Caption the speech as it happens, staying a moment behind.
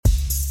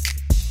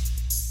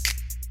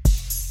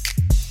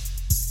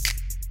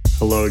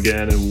Hello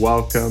again, and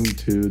welcome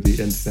to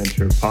the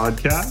Inventure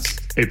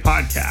Podcast, a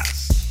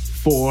podcast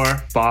for,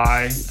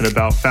 by, and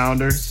about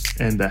founders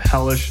and the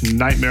hellish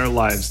nightmare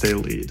lives they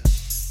lead.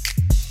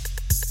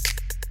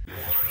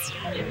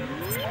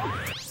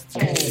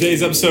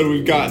 Today's episode,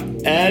 we've got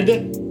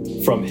Ed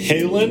from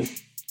Halen.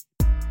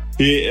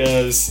 He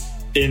is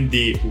in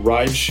the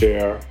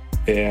rideshare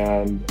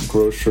and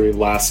grocery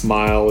last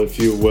mile, if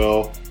you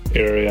will,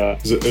 area.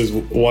 It was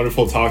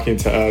wonderful talking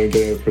to Ed and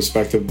getting a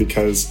perspective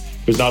because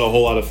there's not a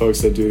whole lot of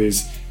folks that do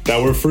these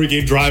that were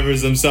freaking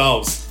drivers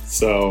themselves.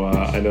 So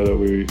I know that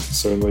we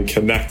certainly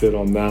connected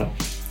on that.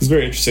 It's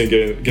very interesting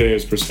getting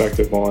his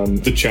perspective on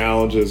the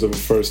challenges of a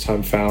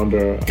first-time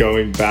founder,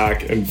 going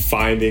back and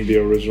finding the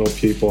original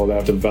people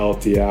that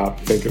developed the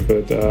app. Think of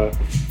it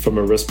from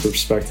a risk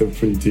perspective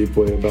pretty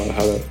deeply about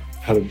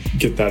how to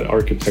get that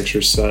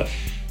architecture set,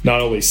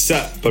 not only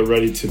set, but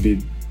ready to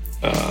be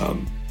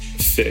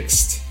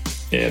fixed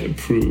and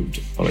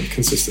improved on a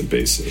consistent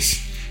basis.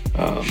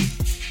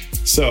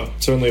 So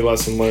certainly a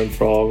lesson learned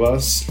for all of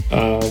us.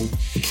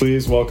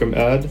 Please welcome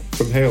Ed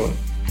from Halen.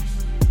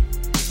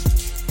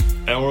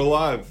 And we're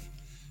live.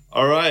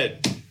 All right,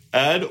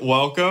 Ed,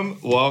 welcome.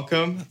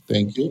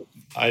 Thank you.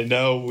 I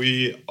know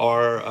we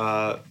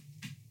are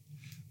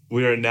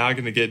now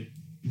going to get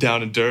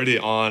down and dirty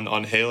on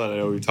Halen. I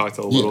know we talked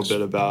a little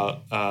bit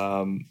about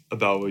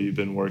what you've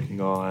been working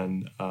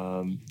on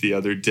the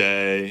other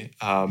day,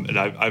 and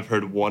I've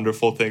heard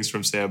wonderful things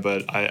from Sam,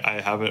 but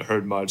I haven't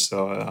heard much.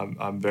 So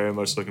I'm very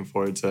much looking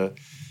forward to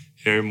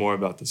hearing more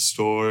about the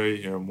story,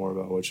 hearing more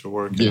about what you're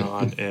working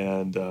on,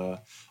 and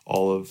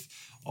all of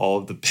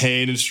the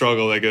pain and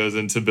struggle that goes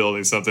into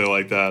building something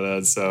like that.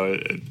 And so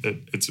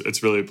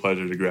it's really a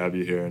pleasure to grab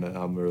you here, and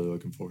I'm really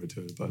looking forward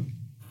to it. But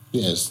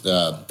yes,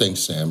 thanks,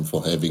 Sam,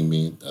 for having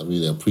me. I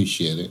really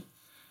appreciate it.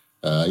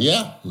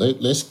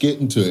 Let's get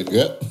into it.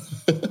 Yep.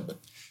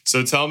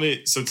 So tell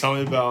me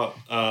about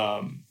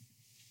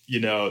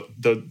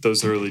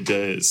those early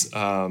days.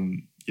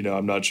 I'm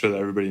not sure that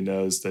everybody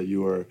knows that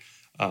you were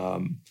a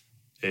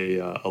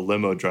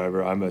limo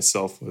driver. I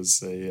myself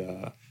was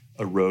a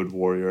road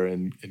warrior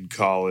in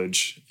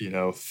college.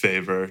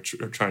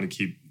 Trying to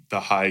keep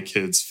the high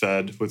kids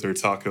fed with their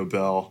Taco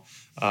Bell.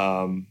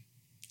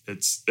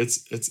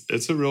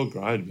 It's a real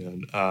grind,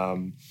 man.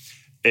 I'm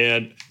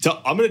going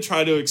to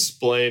try to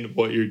explain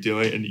what you're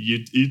doing, and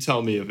you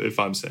tell me if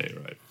I'm saying it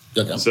right.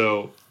 Okay.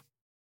 So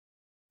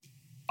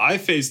I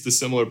faced a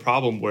similar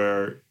problem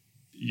where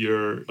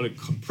you're on a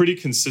pretty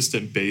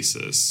consistent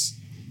basis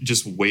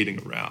just waiting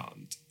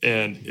around,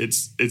 and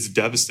it's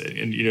devastating.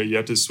 And you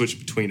have to switch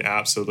between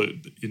apps, so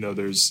that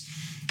there's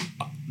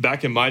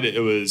back in my day it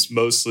was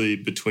mostly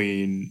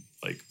between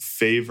like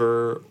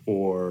Favor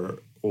or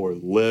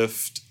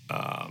Lyft.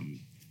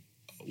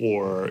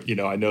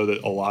 I know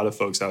that a lot of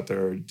folks out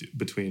there are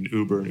between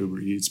Uber and Uber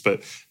Eats,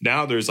 but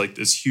now there's like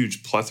this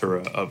huge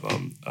plethora of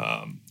them.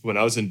 When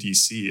I was in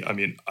DC, I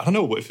mean, I don't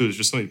know if it was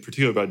just something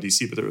particular about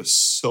DC, but there was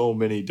so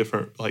many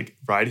different like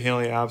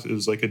ride-hailing apps. It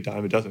was like a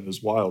dime a dozen. It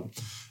was wild.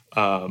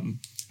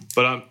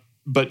 But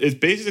it's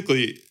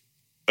basically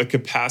a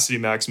capacity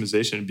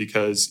maximization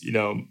because,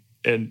 you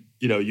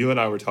and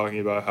I were talking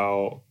about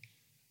how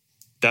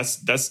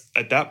that's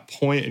at that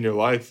point in your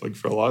life, like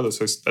for a lot of those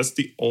folks, that's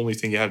the only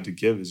thing you have to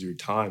give is your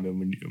time. And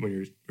when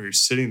you're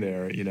sitting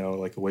there,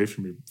 like away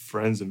from your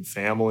friends and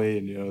family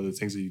and the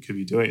things that you could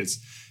be doing,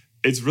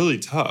 it's really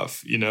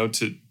tough,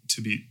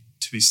 to be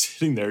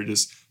sitting there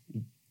just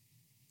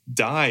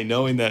die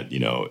knowing that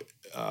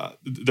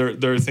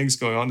there are things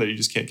going on that you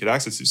just can't get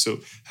access to. So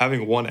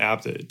having one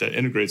app that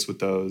integrates with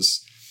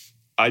those,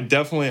 I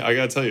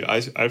gotta tell you,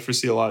 I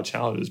foresee a lot of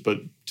challenges, but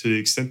to the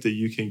extent that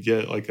you can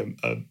get like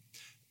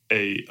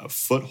a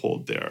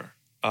foothold there,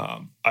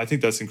 I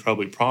think that's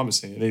incredibly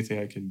promising. Anything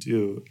I can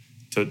do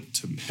to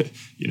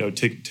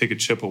take a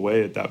chip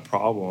away at that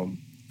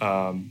problem,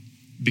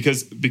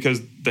 because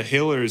the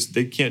hailers,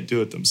 they can't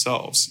do it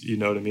themselves. You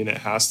know what I mean? It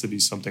has to be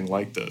something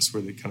like this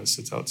where they kind of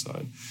sits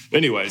outside.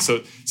 Anyway,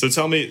 so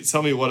tell me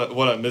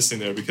what I'm missing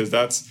there, because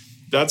that's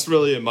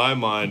really in my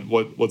mind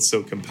what's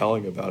so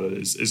compelling about it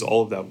is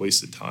all of that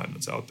wasted time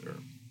that's out there.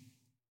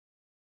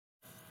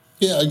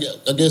 Yeah,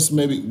 I guess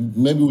maybe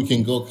we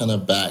can go kind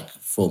of back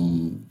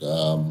from,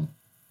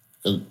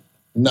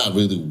 not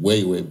really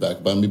way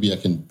back, but maybe I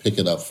can pick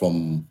it up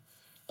from,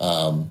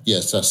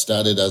 yes, I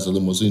started as a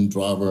limousine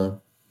driver.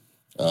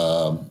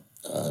 Even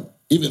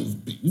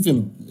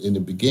in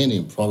the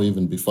beginning, probably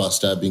even before I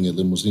started being a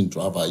limousine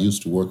driver, I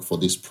used to work for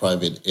this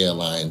private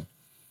airline.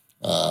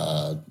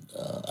 I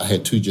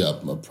had two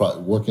jobs,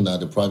 working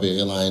at a private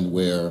airline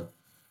where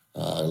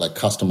like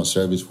customer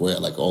service, where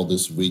like all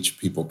these rich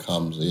people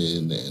comes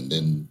in, and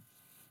then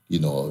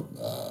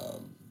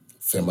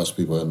famous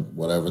people and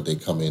whatever, they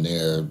come in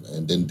there,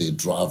 and then the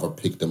driver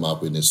pick them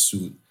up in a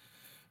suit.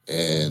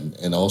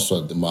 And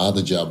also my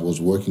other job was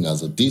working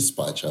as a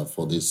dispatcher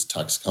for this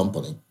tax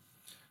company.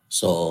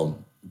 So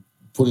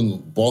putting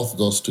both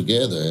those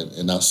together,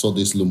 and I saw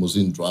this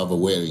limousine driver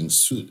wearing a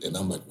suit, and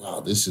I'm like, wow,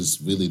 this is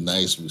really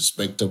nice,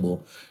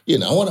 respectable.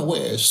 I want to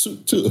wear a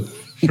suit too.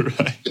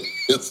 Right.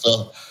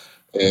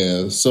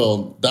 And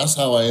so that's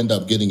how I end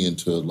up getting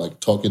into like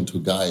talking to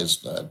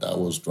guys that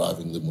was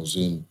driving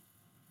limousine.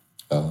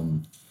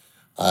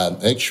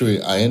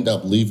 Actually, I end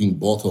up leaving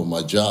both of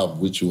my job,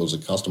 which was a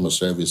customer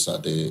service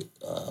at the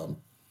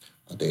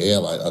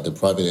airline, at the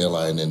private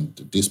airline, and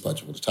the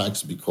dispatch for the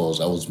taxi, because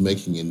I was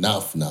making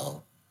enough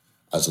now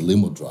as a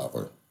limo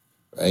driver,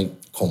 right?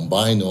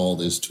 Combine all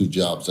these two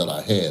jobs that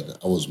I had,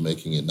 I was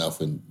making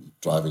enough in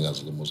driving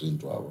as a limousine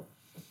driver.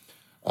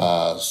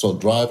 So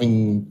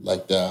driving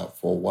like that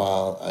for a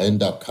while, I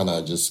end up kind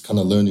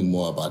of learning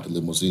more about the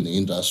limousine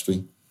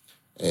industry.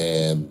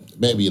 And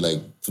maybe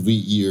like 3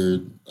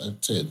 years,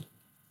 I'd say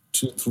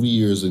 2, 3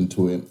 years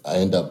into it, I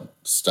end up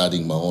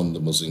starting my own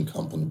limousine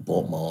company,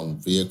 bought my own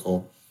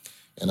vehicle,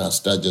 and I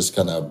start just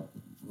kind of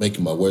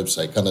making my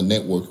website, kind of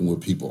networking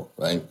with people,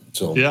 right?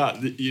 So Yeah,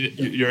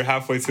 you're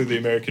halfway through the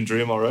American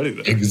dream already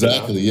there.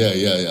 exactly,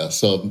 yeah.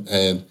 So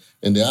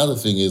and the other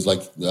thing is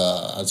like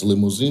as a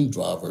limousine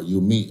driver,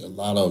 you meet a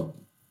lot of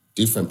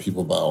different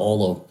people, by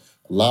all of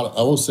a lot.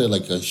 I would say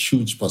like a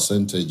huge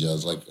percentage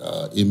as like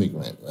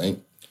immigrant, right?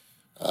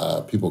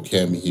 People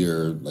came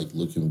here like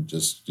looking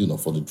just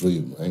for the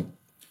dream, right?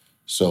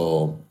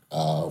 So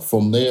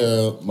from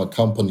there, my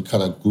company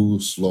kind of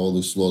grew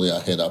slowly. Slowly, I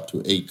had up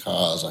to 8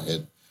 cars. I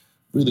had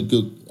really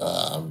good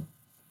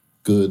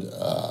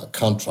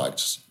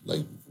contracts,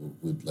 like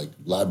with like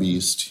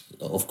lobbyists.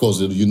 Of course,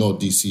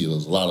 DC.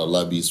 There's a lot of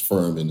lobbyist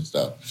firm and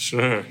stuff,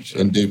 Sure.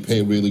 and they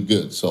pay really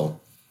good. So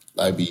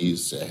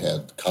lobbyists, I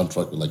had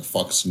contract with like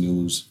Fox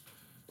News,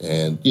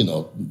 and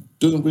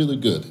doing really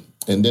good.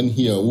 And then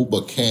here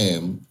Uber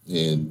came,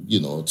 and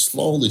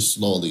slowly,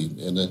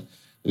 and then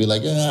we're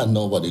like,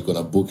 nobody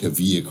gonna book a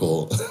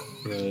vehicle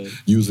Right.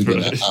 using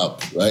an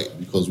app, right?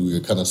 Because we were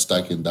kind of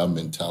stuck in that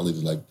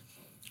mentality, like,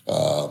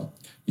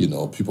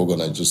 people are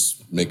gonna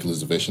just make a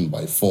reservation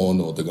by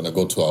phone, or they're gonna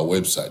go to our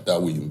website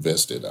that we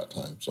invested that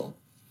time. So,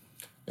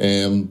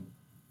 and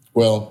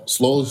well,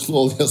 slowly,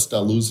 I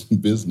start losing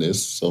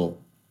business. So,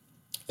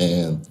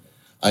 and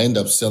I end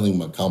up selling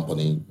my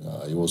company.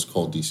 It was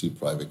called DC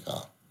Private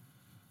Car.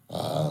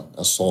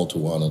 I sold to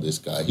one of this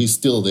guy. He's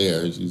still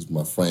there. He's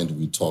my friend.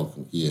 We talk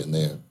here and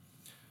there,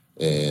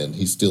 and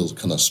he's still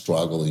kind of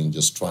struggling,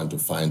 just trying to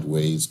find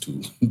ways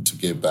to to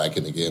get back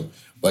in the game.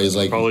 But he's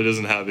like, Probably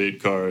doesn't have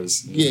 8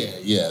 cars.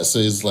 yeah. So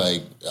it's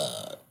like,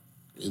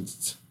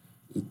 it's.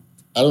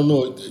 I don't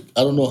know.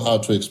 I don't know how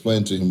to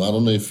explain to him. I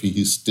don't know if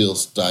he's still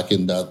stuck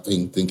in that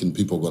thing, thinking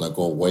people are gonna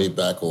go way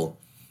back or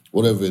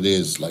whatever it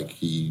is. Like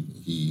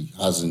he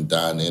hasn't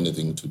done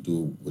anything to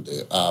do with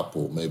the app,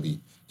 or maybe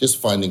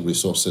just finding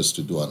resources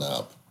to do an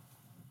app.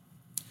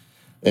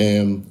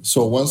 And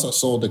so once I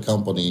sold the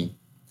company,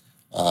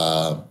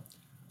 I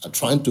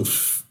tried to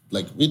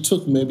like it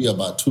took maybe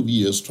about 2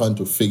 years trying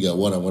to figure out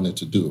what I wanted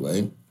to do,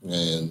 right?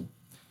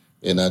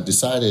 And I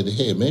decided,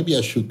 hey, maybe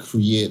I should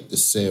create the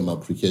same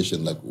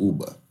application like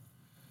Uber,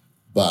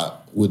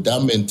 but with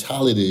that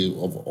mentality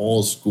of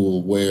old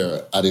school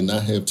where I did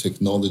not have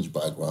technology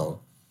background.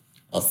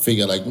 I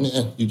figured like,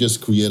 you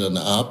just create an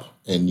app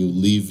and you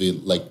leave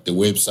it like the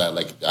website,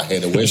 like I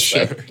had a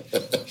website.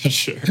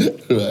 Sure.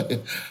 Right?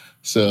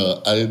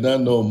 So I did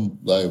not know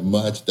like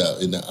much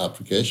that in the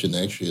application,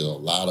 actually a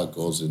lot of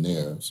goes in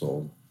there.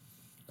 So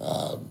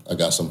I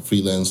got some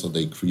freelancer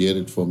they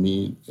created for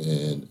me,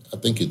 and I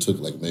think it took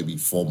like maybe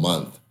 4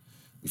 months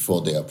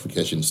before the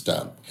application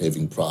started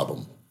having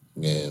problem.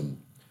 And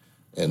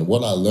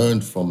what I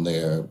learned from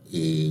there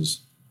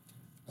is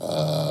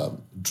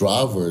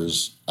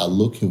drivers are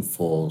looking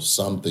for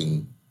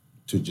something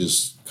to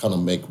just kind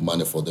of make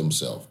money for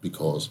themselves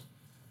because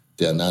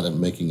they're not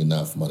making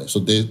enough money. So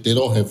they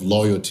don't have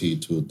loyalty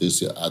to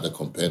this other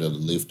competitor,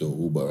 Lyft or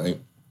Uber, right?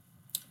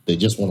 They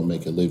just want to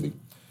make a living.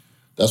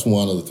 That's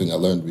one of the things I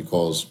learned,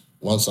 because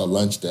once I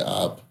launched the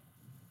app,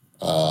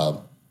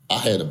 I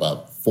had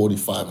about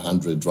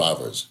 4,500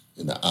 drivers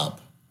in the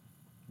app,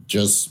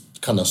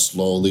 just kind of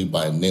slowly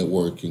by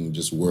networking,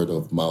 just word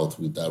of mouth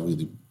without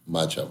really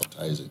much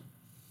advertising.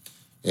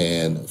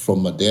 And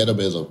from my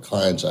database of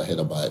clients, I had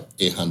about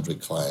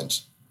 800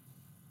 clients,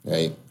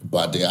 right?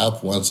 But the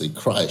app, once it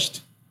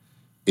crashed,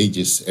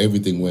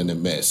 everything went a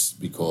mess,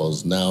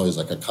 because now it's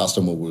like a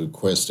customer will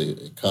request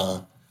a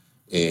car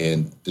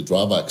and the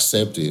driver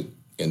accept it,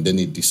 and then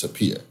it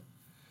disappear.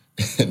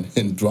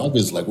 And driver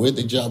is like, where'd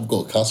the job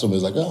go? Customer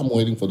is like, I'm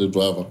waiting for the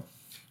driver.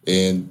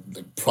 And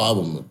the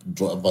problem,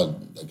 driver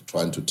like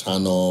trying to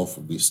turn off,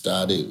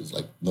 restart it, it's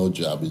like no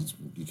job,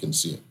 you can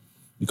see it,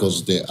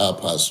 because the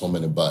app has so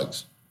many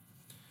bugs.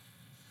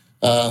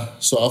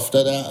 So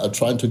after that, I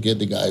tried to get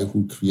the guy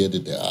who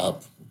created the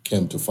app,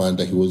 came to find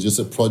that he was just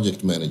a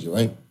project manager,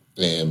 right?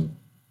 And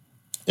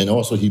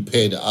also he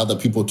paid other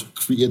people to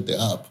create the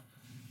app,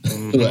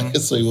 right?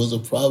 So it was a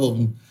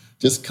problem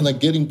just kind of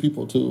getting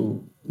people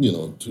to,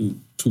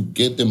 to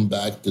get them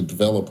back, the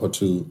developer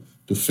to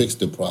fix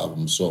the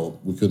problem. So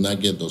we could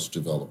not get those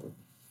developers.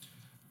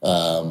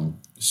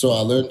 So I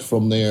learned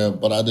from there,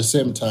 but at the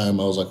same time,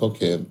 I was like,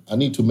 okay, I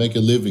need to make a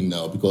living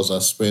now, because I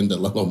spend a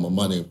lot of my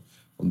money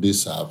on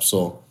this app.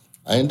 So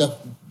I end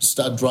up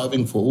start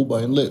driving for Uber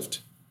and Lyft.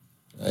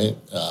 right?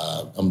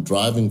 I'm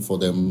driving for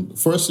them.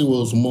 First, it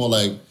was more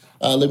like,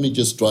 let me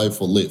just drive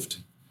for Lyft,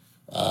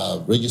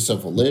 register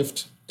for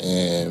Lyft,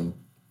 and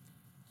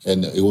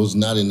it was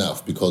not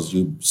enough because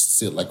you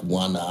sit like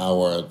 1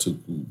 hour to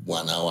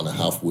 1 hour and a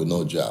half with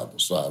no job.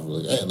 So I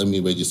was like, hey, let me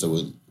register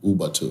with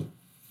Uber too.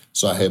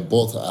 So I had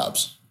both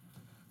apps.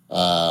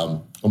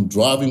 I'm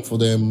driving for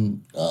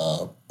them,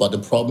 but the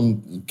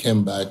problem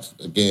came back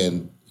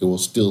again. It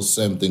was still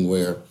same thing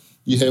where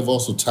you have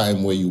also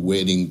time where you're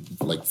waiting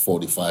for like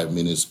 45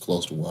 minutes,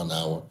 close to 1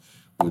 hour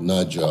with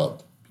no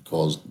job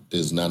because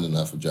there's not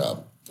enough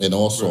job. And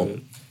also,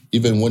 Right.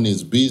 even when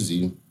it's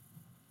busy,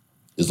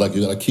 it's like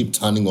you gotta keep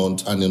turning on,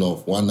 turning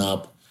off one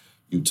app.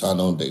 You turn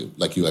on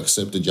like you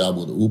accept the job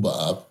with the Uber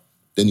app,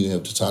 then you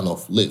have to turn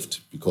off Lyft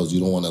because you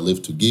don't want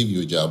Lyft to give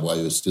you a job while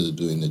you're still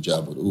doing the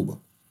job with Uber.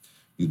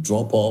 You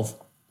drop off,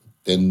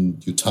 then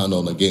you turn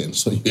on again.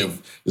 So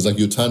it's like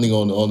you're turning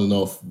on and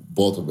off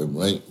both of them,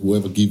 right?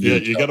 Whoever give you Yeah, a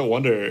you job. gotta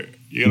wonder.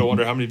 You gotta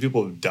wonder how many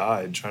people have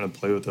died trying to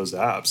play with those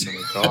apps in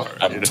the car.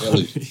 I'm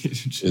telling you,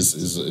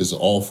 it's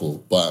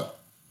awful. But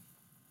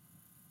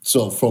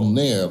so from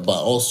there,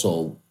 but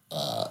also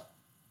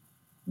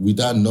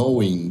without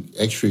knowing,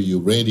 actually your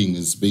rating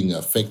is being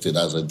affected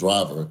as a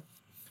driver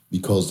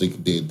because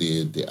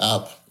the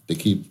app they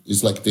keep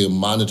it's like they're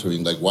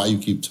monitoring like why you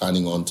keep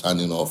turning on,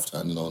 turning off,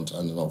 turning on,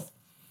 turning off.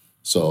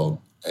 So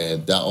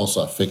and that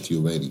also affects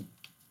your rating.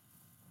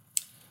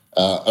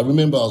 I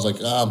remember I was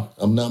like,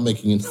 I'm not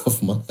making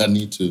enough money. I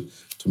need to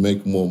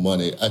make more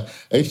money.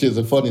 Actually, it's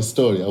a funny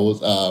story. I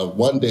was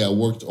one day I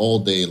worked all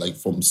day, like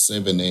from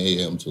 7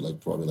 a.m. to like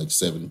probably like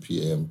 7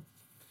 p.m.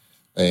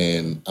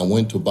 And I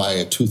went to buy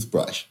a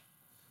toothbrush.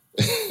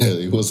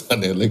 It was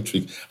an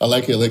electric. I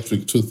like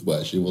electric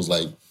toothbrush. It was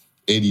like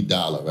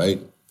 $80,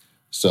 right?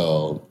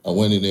 So I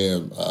went in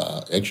there.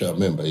 Actually, I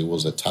remember it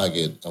was a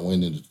Target. I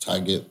went into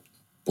Target,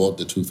 bought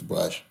the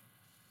toothbrush,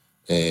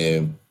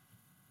 and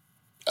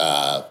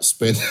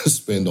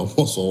spend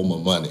almost all my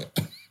money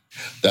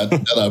that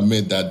I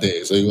made that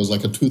day. So it was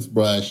like a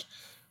toothbrush.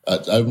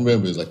 I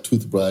remember it's like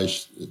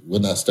toothbrush.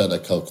 When I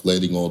started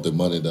calculating all the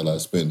money that I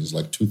spent, it's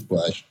like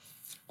toothbrush.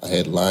 I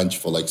had lunch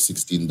for like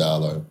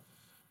 $16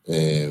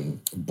 and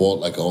bought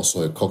like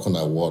also a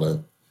coconut water,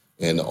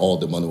 and all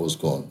the money was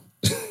gone.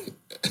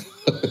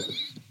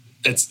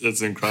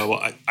 It's incredible.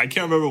 I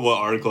can't remember what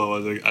article it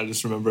was. Like, I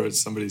just remember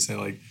somebody saying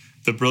like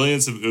the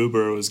brilliance of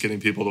Uber was getting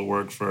people to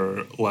work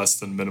for less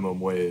than minimum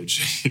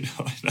wage.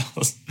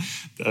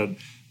 And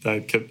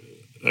that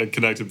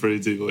connected pretty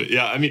deeply.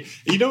 Yeah, I mean,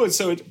 what's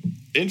so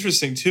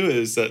interesting too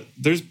is that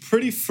there's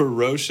pretty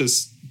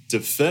ferocious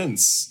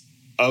defense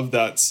of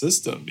that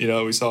system.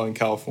 We saw in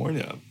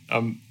California.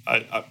 I'm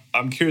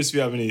curious if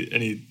you have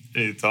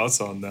any thoughts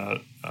on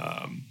that,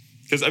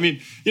 because I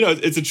mean,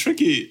 it's a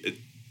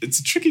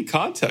tricky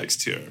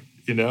context here.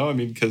 I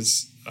mean,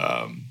 because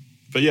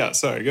but yeah,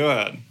 sorry, go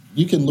ahead.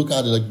 You can look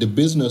at it like the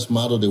business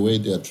model, the way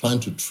they're trying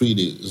to treat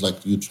it is like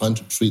you're trying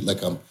to treat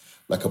like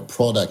a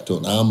product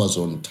on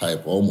Amazon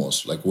type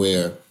almost, like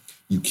where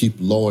you keep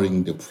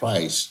lowering the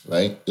price,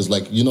 right? It's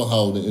like,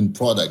 how in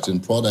product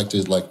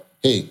is like,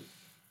 hey,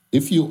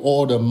 if you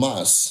order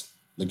mass,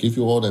 like if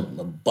you order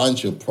a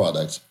bunch of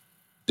products,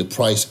 the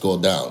price go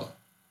down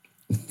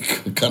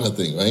kind of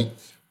thing, right?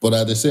 But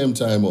at the same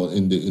time,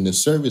 in the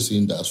service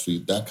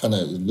industry, that kind of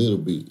a little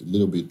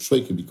bit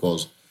tricky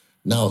because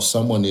now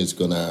someone it's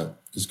gonna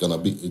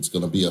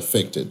be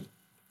affected,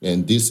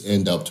 and this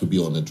end up to be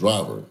on the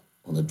driver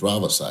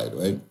side,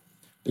 right?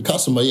 The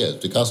customer,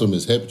 yes, the customer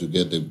is happy to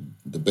get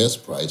the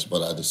best price,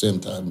 but at the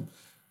same time,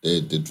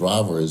 the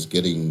driver is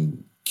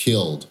getting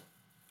killed.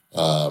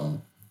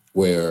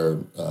 Where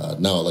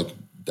now like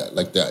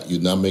that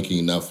you're not making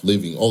enough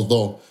living.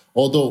 Although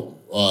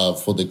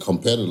for the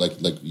competitor,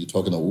 like you're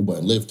talking about Uber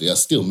and Lyft, they are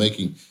still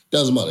making.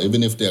 Doesn't matter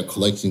even if they are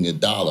collecting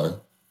 $1.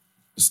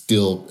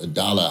 Still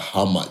 $1,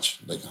 how much?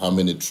 Like how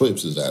many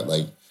trips is that?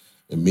 Like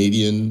 1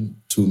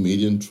 million, 2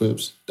 million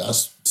trips?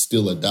 That's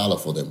still $1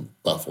 for them.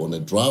 But for on the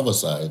driver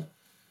side,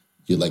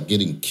 you're like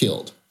getting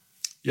killed.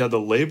 Yeah, the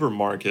labor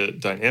market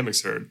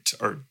dynamics are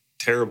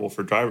terrible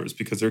for drivers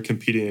because they're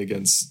competing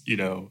against,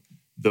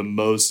 the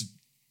most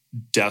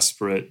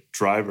desperate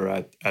driver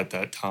at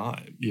that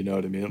time. You know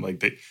what I mean?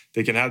 Like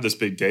they can have this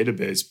big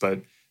database,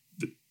 but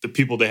the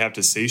people they have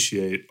to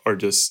satiate are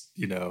just,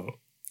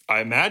 I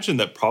imagine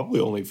that probably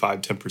only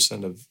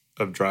 5-10%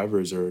 of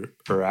drivers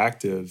are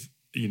active,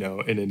 in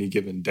any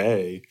given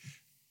day.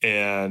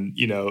 And,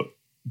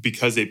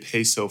 because they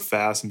pay so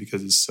fast and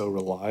because it's so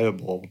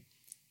reliable,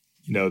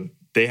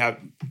 they have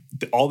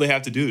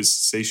to do is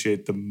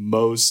satiate the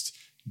most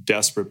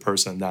desperate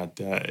person that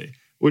day,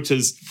 which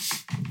is,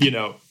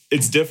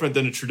 it's different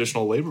than a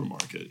traditional labor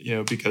market,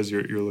 because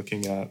you're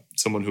looking at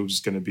someone who's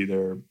going to be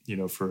there,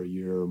 for a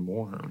year or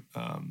more.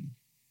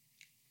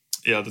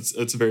 Yeah,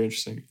 that's very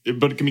interesting.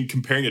 But I mean,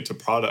 comparing it to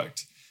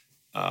product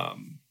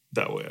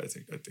that way, I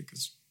think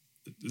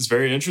is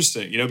very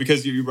interesting.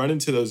 Because you run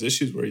into those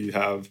issues where you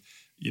have,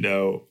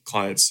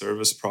 client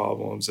service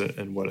problems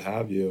and what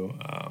have you.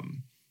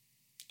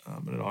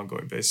 on an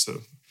ongoing basis. So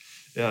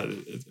yeah,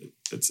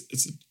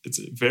 it's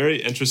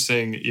very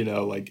interesting,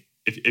 like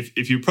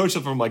if you approach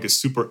it from like a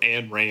super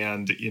Ayn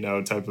Rand,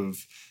 type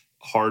of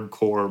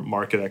hardcore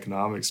market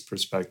economics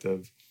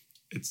perspective,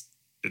 it's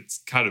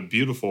kind of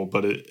beautiful,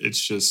 but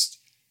it's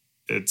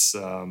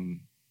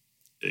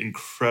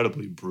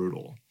incredibly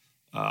brutal.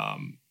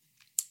 And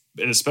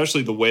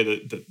especially the way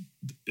that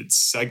it's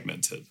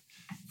segmented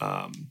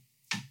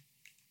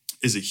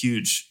is a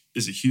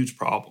huge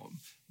problem,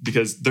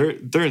 because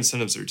their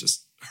incentives are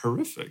just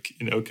horrific,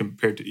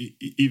 compared to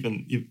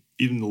even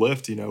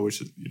Lyft, which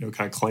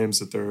kind of claims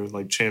that they're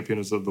like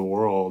champions of the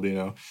world.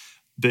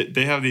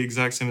 They have the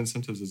exact same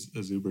incentives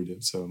as Uber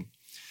did. So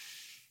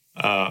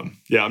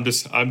yeah, I'm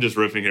just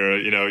riffing here.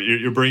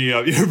 You're bringing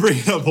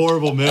up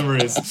horrible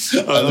memories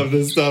of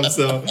this stuff.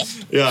 So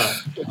yeah,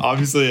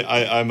 obviously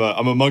I'm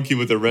a monkey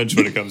with a wrench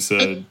when it comes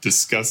to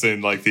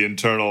discussing like the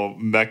internal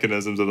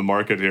mechanisms of the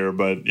market here.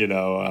 But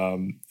yeah,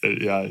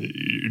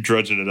 you're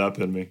drudging it up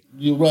in me.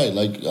 You're right.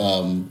 Like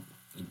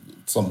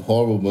some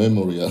horrible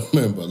memory. I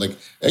remember. Like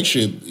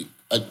actually,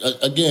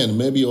 again,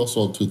 maybe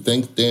also to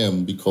thank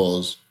them,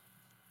 because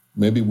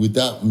maybe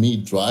without me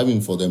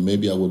driving for them,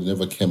 maybe I would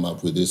never came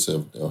up with this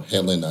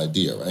Halen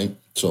idea, right?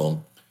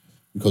 So,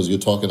 because you're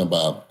talking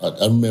about,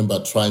 I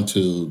remember trying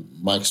to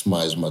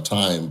maximize my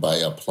time by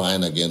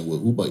applying again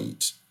with Uber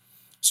Eats.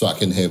 So I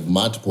can have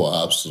multiple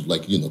apps,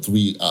 like,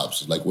 3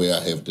 apps, like where I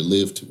have the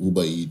Lyft,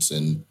 Uber Eats,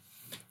 and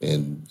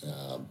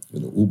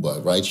Uber,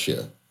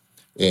 rideshare.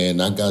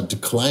 And I got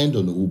declined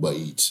on Uber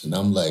Eats. And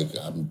I'm like,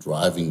 I'm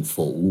driving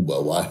for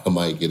Uber. Why am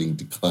I getting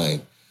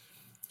declined?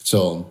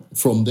 So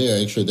from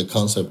there, actually, the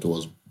concept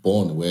was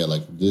born where,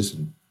 like,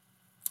 listen,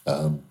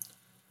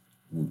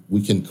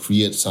 we can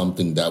create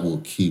something that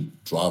will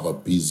keep driver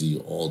busy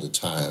all the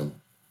time.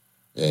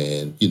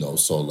 And,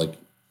 so, like,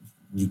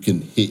 you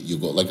can hit your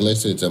goal. Like,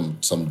 let's say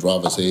some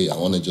drivers say, hey, I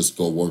want to just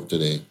go work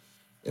today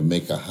and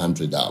make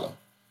 $100.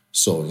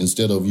 So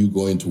instead of you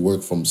going to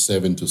work from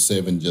 7 to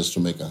 7 just to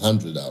make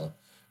 $100,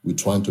 we're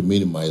trying to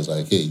minimize,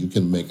 like, hey, you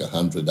can make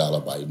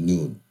 $100 by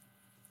noon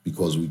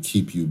because we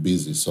keep you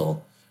busy.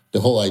 So the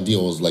whole idea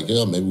was like,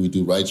 yeah, maybe we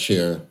do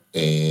rideshare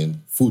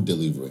and food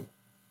delivery.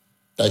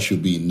 That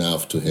should be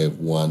enough to have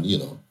one,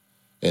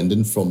 And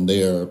then from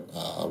there,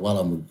 while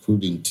I'm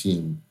recruiting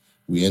team,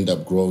 we end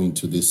up growing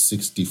to this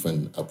 6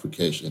 different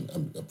application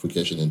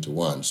into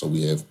one. So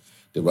we have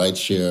the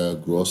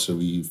rideshare,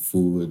 grocery,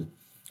 food,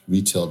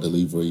 retail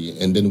delivery,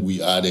 and then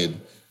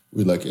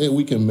we're like, hey,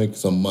 we can make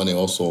some money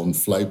also on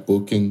flight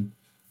booking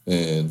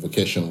and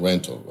vacation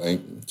rental, right?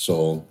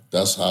 So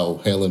that's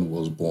how Halen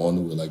was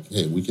born. We're like,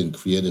 hey, we can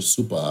create a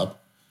super app,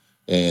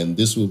 and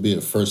this will be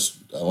the first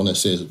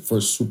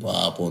super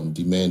app on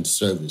demand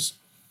service.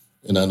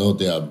 And I know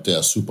there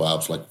are super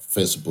apps like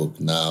Facebook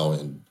now,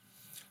 and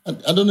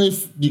I don't know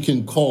if you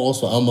can call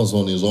also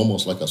Amazon is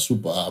almost like a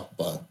super app,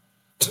 but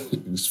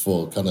it's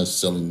for kind of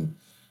selling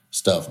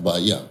stuff.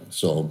 But yeah,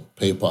 so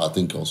PayPal, I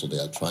think also they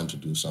are trying to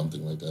do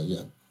something like that.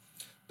 Yeah,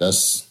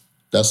 that's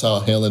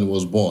how Halen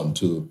was born.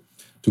 To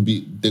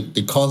be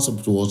the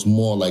concept was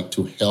more like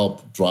to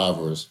help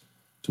drivers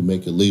to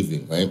make a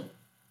living, right?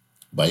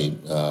 By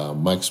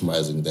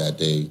maximizing that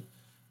day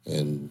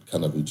and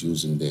kind of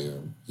reducing their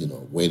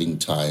waiting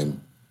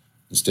time.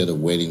 Instead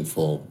of waiting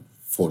for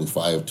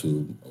 45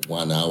 to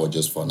 1 hour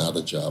just for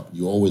another job,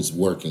 you're always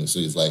working. So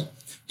it's like,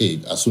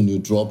 hey, as soon as you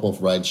drop off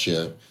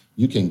rideshare,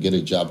 you can get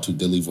a job to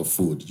deliver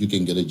food. You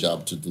can get a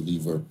job to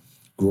deliver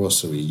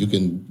grocery. You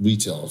can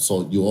retail.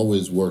 So you're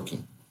always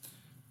working.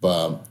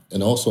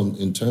 And also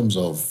in terms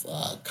of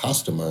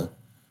customer,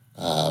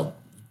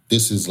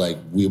 this is like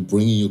we're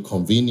bringing you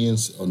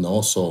convenience and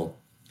also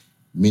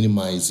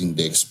minimizing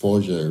the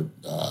exposure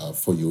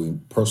for your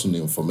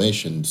personal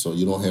information. So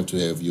you don't have to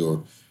have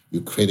your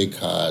credit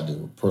card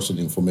or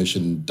personal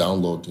information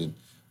downloaded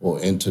or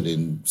entered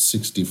in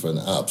 6 different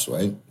apps,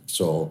 right?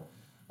 So,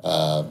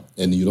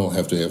 and you don't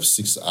have to have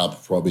 6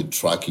 apps probably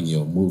tracking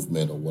your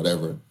movement or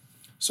whatever.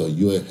 So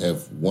you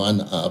have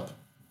one app,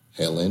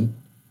 Halen,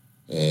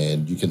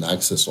 and you can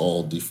access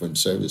all different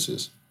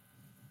services.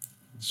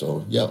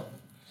 So, yeah.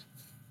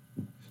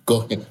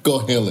 Go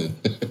Halen.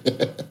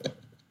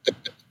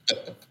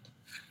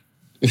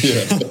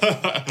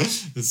 Yeah.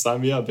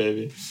 Sign me up,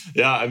 baby.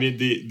 Yeah, I mean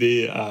the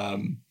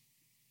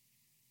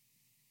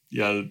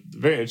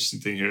very interesting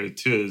thing here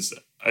too is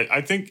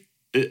I think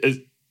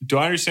do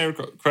I understand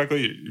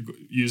correctly? You're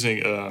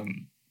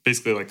using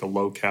basically like a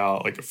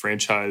locale, like a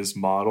franchise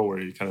model where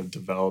you kind of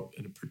develop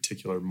in a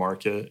particular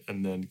market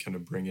and then kind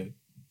of bring it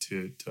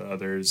to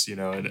others,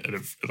 and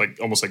like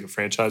almost like a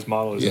franchise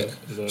model. Is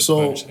that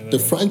so the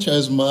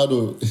franchise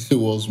model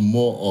was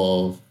more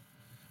of,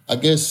 I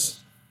guess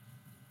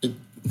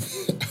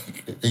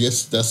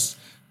that's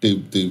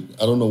the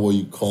I don't know what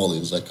you call it.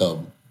 It's like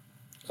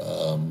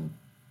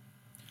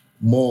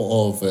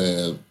more of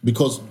a,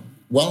 because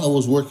while I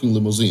was working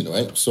limousine,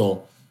 right?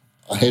 So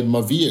I had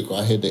my vehicle,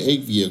 I had the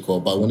 8 vehicle,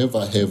 but whenever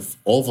I have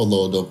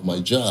overload of my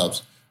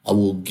jobs, I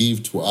will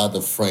give to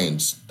other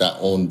friends that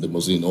own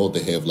limousine, or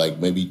they have like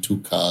maybe 2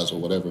 cars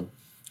or whatever.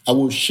 I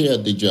will share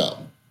the job.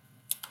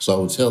 So I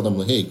would tell them,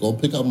 hey, go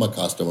pick up my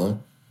customer.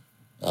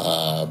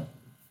 I'm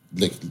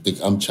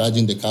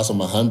charging the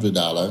customer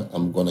 $100.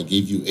 I'm going to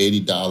give you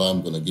 $80.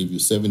 I'm going to give you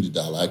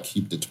 $70. I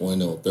keep the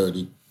 20 or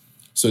 30.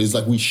 So it's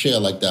like we share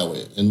like that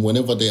way. And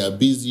whenever they are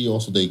busy,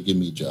 also they give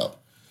me a job.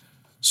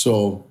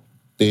 So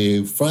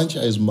the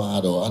franchise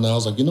model, and I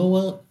was like, you know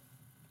what?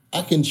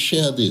 I can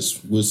share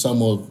this with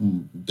some of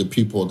the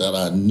people that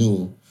I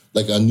knew,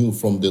 like I knew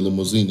from the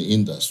limousine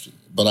industry.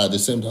 But at the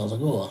same time, I was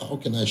like, oh, how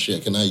can I share?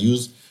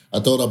 I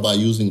thought about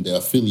using the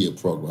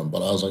affiliate program,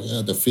 but I was like,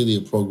 the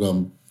affiliate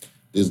program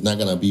is not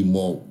going to be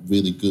more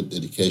really good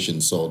dedication.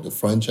 So the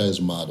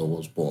franchise model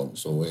was born.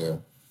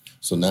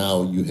 So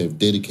now you have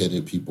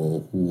dedicated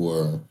people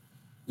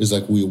it's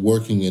like we're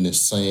working in the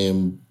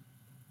same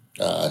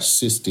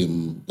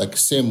system, like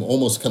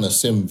almost kind of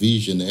same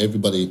vision.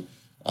 Everybody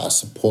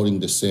supporting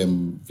the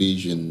same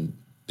vision.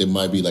 There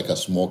might be like a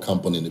small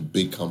company and a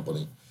big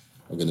company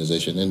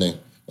organization. And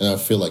I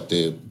feel like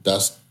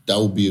that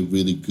would be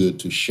really good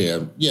to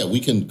share. Yeah, we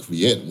can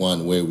create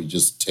one where we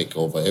just take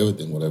over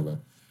everything, whatever.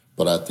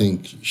 But I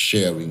think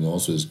sharing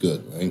also is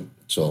good, right?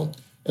 So,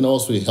 and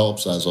also it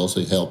helps us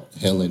also help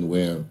Halen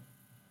where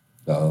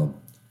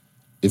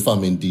if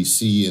I'm in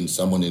DC and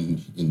someone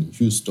in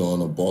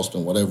Houston or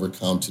Boston, whatever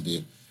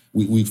county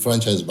we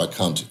franchise by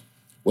county.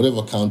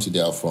 Whatever county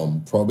they are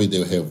from, probably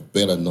they'll have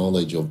better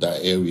knowledge of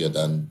that area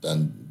than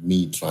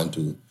me trying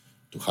to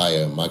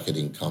hire a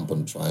marketing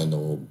company trying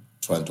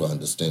to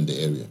understand the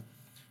area.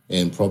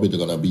 And probably they're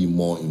gonna be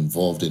more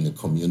involved in the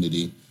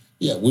community.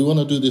 Yeah, we want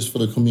to do this for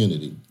the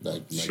community.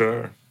 Like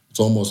sure. It's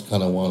almost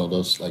kind of one of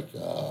those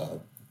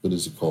what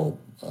is it called?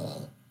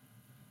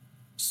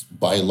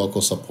 Buy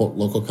local, support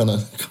local kind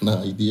of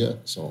idea.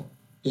 So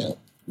yeah,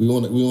 we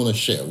want to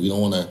share. We don't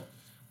want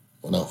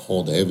to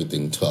hold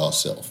everything to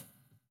ourselves.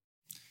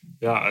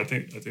 Yeah, I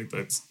think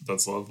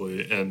that's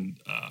lovely, and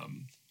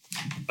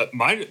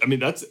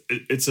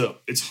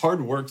it's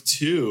hard work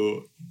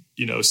too.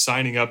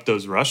 Signing up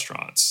those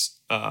restaurants.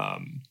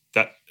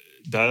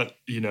 That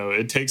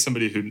it takes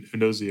somebody who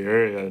knows the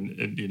area and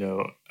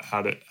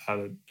how to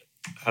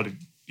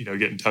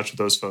get in touch with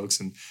those folks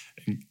and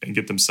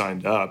get them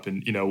signed up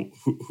and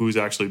who's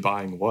actually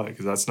buying what,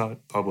 because that's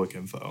not public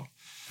info.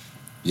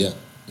 Yeah,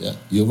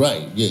 you're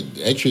right. Yeah,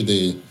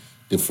 actually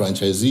the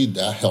franchisee,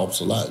 that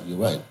helps a lot. You're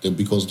right,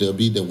 because they'll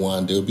be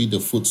the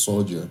foot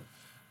soldier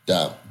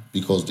that,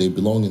 because they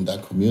belong in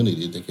that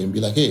community, they can be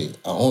like, hey,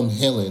 I own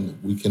Helen,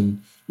 we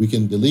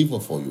can deliver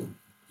for you.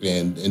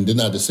 And then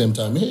at the same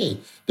time, hey,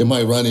 they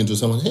might run into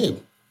someone, hey,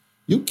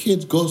 your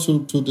kid go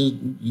to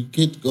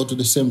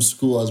the same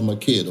school as my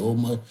kid, or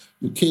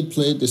your kid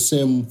played the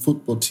same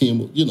football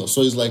team,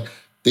 So it's like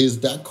there's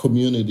that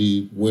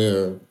community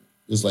where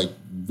it's like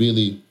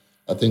really,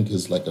 I think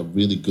it's like a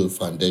really good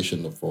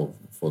foundation for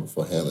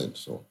Helen.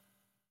 So,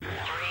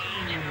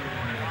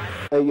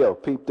 hey yo,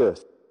 peep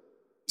this.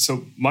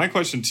 So my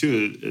question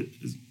too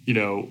is,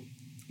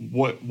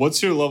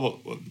 what's your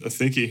level of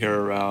thinking here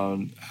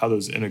around how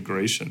those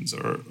integrations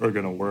are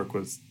going to work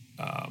with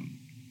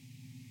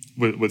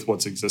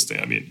what's existing?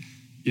 I mean,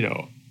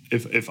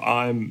 if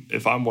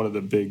I'm one of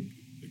the big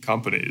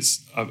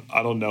companies,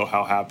 I don't know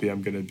how happy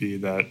I'm going to be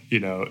that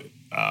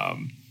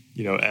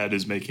Ed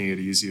is making it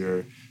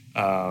easier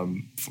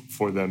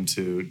for them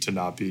to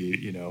not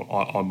be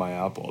on my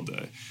app all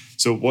day.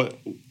 So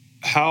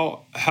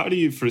how do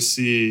you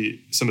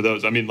foresee some of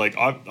those? I mean, like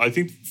I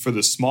think for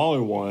the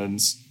smaller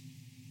ones,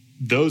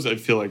 those I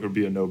feel like would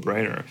be a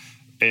no-brainer.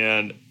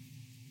 And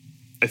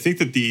I think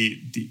that the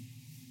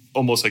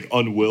almost like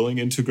unwilling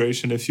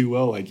integration, if you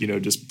will, like,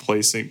 just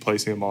placing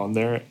them on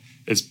there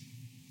is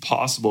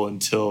possible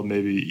until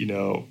maybe,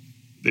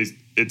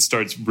 it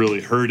starts really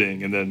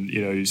hurting. And then,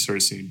 you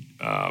start seeing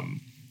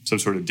some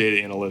sort of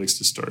data analytics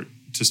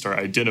to start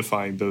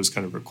identifying those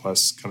kind of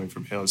requests coming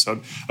from Halen. So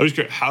I'm just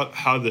curious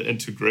how the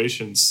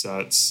integration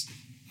sets,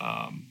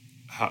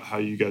 how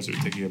you guys are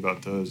thinking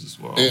about those as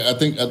well. I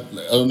think, I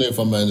don't know if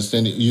I'm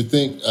understanding. You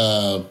think,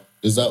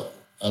 is that,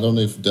 I don't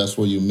know if that's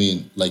what you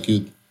mean. Like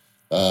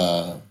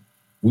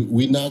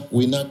we're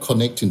not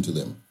connecting to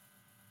them.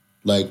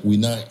 Like we're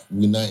not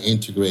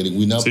integrating.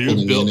 We're not. So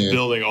you're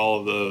building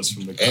all of those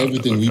from the ground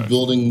everything. Up. Okay. We're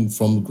building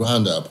from the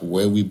ground up,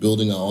 where we're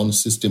building our own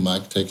system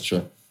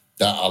architecture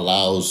that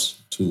allows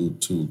to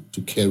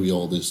carry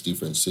all this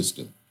different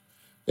system.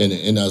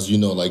 And as you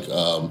know, like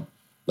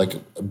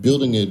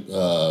building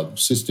a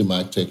system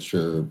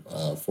architecture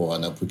for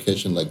an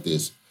application like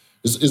this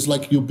is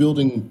like you're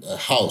building a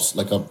house,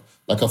 like a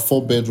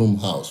 4-bedroom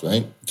house,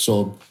 right?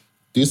 So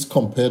this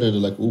competitor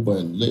like Uber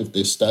and Lyft,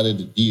 they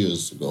started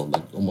years ago,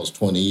 like almost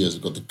 20 years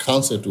ago. The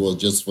concept was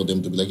just for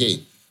them to be like,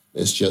 hey,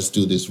 let's just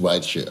do this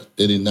rideshare.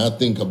 They did not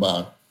think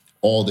about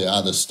all the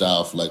other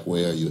stuff, like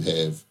where you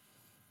have,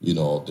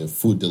 the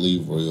food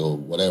delivery or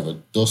whatever.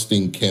 Those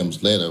things came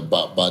later,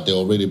 but they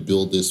already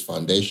built this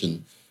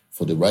foundation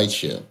for the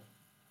rideshare.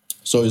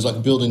 So it's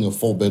like building a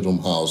 4-bedroom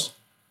house,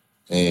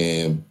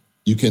 and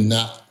you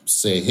cannot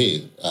say,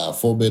 hey,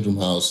 4-bedroom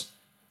house,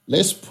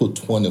 let's put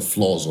 20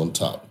 floors on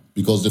top,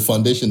 because the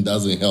foundation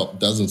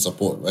doesn't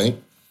support, right?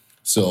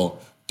 So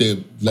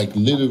they like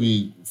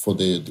literally for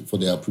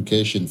the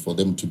application for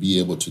them to be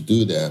able to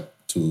do that,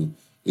 to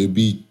it'd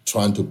be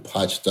trying to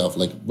patch stuff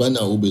like right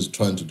now Uber is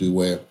trying to do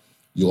where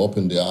you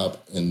open the app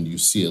and you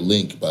see a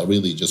link, but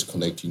really just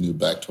connecting you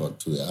back to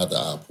the other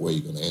app where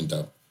you're gonna end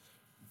up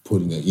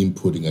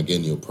inputting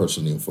again your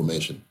personal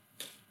information.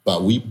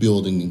 But we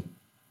building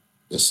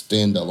a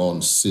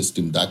standalone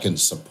system that can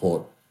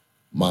support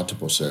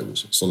multiple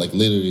services. So like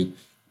literally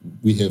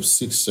we have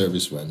 6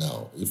 services right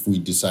now. If we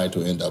decide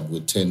to end up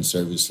with 10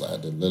 services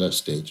at the later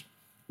stage,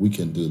 we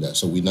can do that.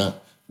 So we're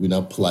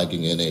not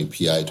plugging any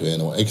API to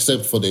anyone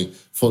except for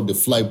the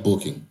flight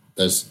booking.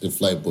 That's the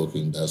flight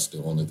booking. That's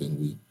the only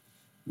thing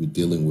we're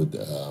dealing with,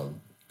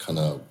 kind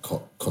of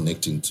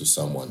connecting to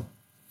someone.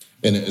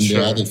 And Sure.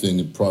 the other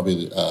thing,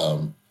 probably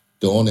the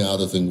only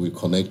other thing we're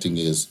connecting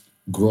is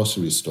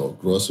grocery store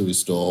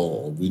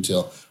or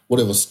retail,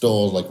 whatever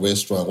stores like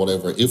restaurant,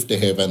 whatever. If they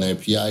have an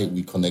API,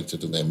 we connect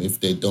it to them. If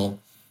they don't,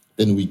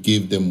 then we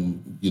give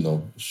them,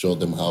 show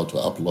them how to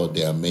upload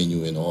their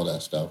menu and all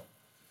that stuff.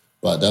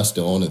 But that's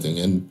the only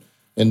thing.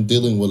 And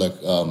dealing with like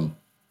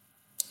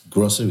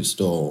grocery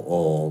store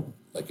or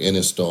like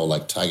any store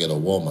like Target or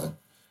Walmart,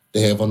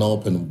 they have an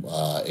open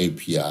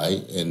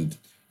API, and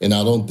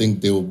I don't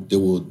think they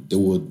would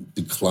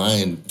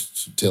decline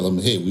to tell them,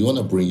 hey, we want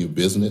to bring you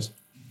business.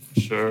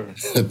 Sure.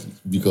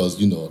 Because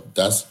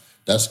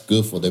that's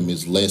good for them.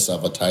 It's less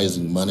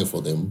advertising money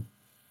for them.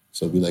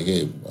 So be like,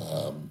 hey,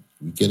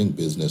 we're getting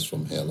business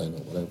from Halen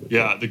or whatever.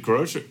 Yeah, the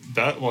grocery,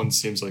 that one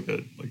seems like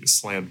a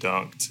slam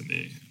dunk to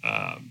me,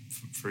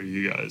 for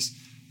you guys.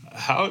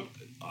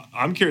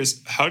 I'm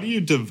curious, how do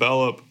you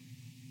develop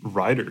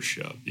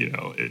ridership?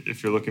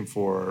 If you're looking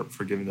for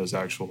giving those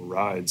actual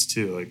rides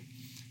too, like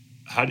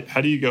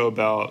how do you go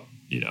about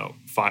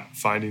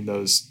finding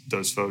those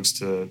folks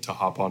to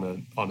hop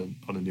on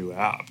a new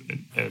app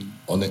and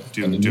do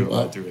a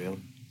ride through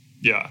Halen?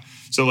 Yeah.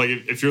 So like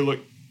if you're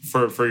looking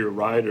for your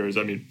riders,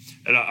 I mean,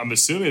 and I'm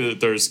assuming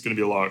that there's going to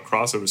be a lot of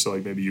crossover. So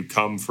like maybe you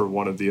come for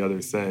one of the other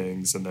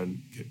things, and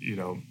then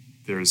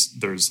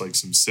there's like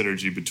some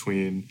synergy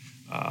between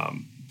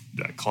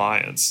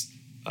clients.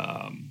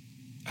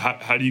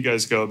 How do you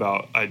guys go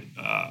about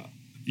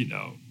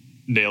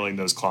nailing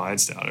those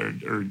clients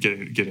down or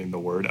getting the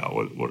word out?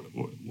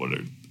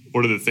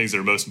 What are the things that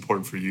are most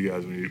important for you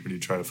guys when you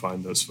try to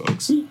find those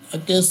folks? I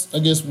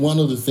guess one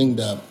of the things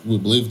that we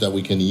believe that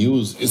we can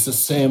use is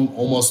the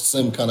almost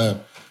same kind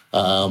of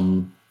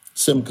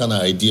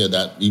idea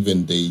that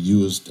even they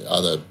used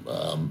other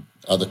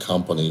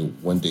company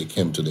when they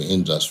came to the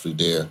industry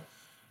there.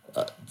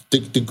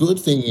 The good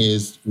thing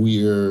is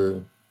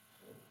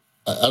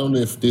I don't know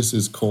if this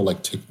is called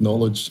like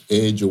technology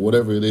edge or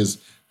whatever it is.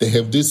 They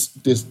have this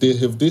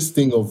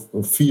thing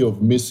of fear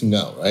of missing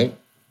out, right?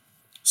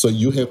 So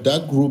you have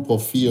that group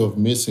of fear of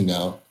missing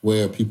out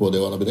where people, they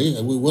want to be like,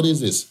 hey, what is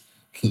this?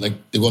 Like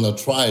they're going to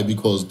try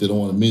because they don't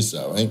want to miss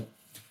out, right?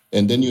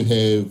 And then you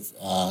have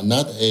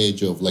another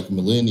edge of like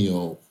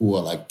millennial who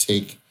are like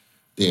tech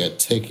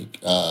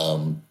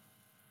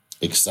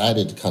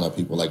excited kind of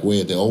people, like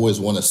where they always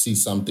want to see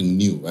something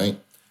new, right?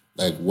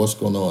 Like what's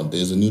going on?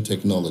 There's a new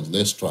technology,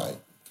 let's try.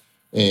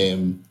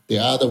 And the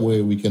other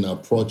way we can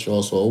approach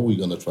also, or we're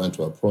going to try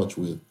to approach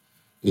with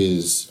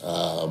is,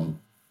 of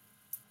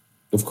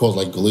course,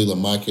 like guerrilla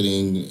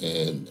marketing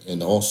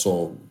and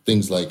also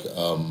things like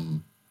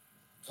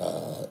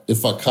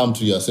if I come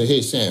to you, I say,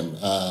 hey, Sam,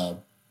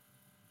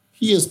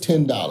 here's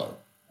 $10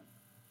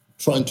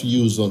 trying to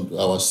use on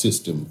our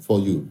system for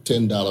you,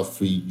 $10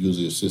 free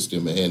user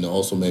system. And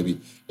also maybe,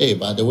 hey,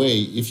 by the way,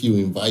 if you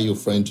invite your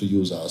friend to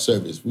use our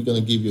service, we're going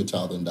to give you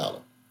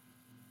 $1,000.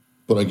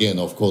 But again,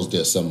 of course,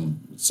 there's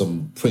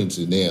some prints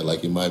in there,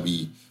 like it might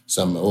be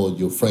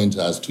your friend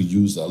has to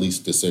use at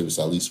least the service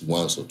at least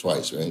once or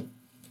twice, right?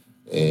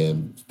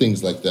 And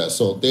things like that.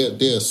 So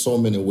there are so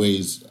many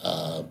ways,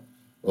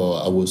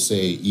 or I would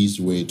say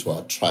easy way to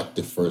attract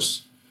the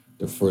first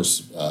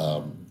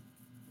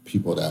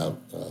people that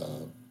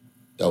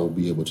will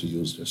be able to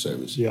use their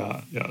service.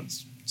 Yeah.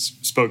 It's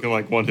spoken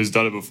like one who's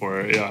done it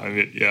before. Yeah, I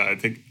mean, yeah, I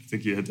think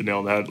you hit the nail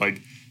on that.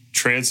 Like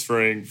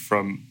transferring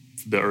from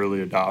the early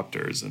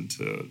adopters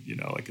into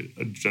like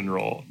a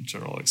general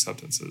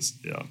acceptances.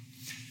 Yeah,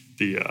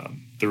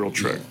 the real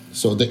trick. Yeah.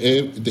 So the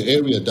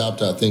early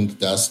adopter, I think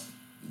that's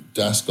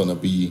gonna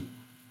be,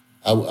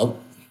 I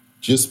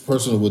just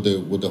personally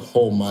with the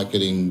whole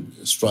marketing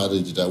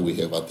strategy that we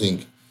have. I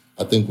think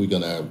we're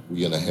gonna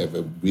have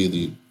a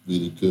really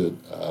really good.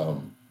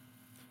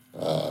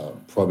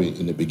 Probably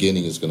in the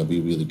beginning is going to be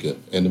really good,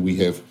 and we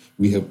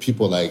have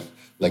people like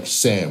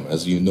Sam,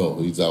 as you know,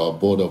 he's our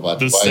board of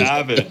advisors. The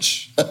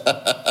savage,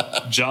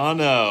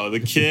 Jono, the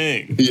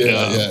king.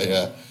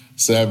 Yeah.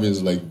 Sam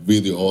is like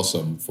really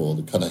awesome for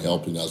the kind of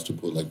helping us to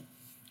put like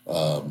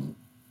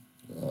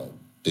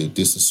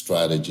this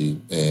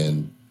strategy,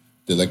 and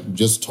they're like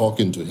just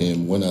talking to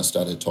him. When I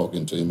started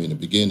talking to him in the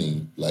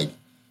beginning, like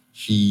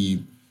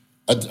he.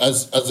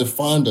 As a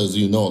founders,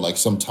 like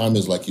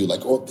sometimes like you're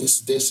like, oh,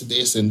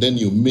 this, and then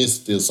you miss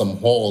there's some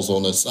holes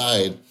on the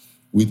side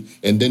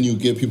and then you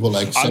get people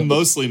like I'm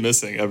mostly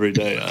missing every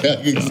day. Yeah,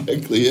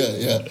 exactly.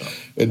 Yeah.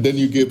 And then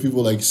you get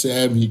people like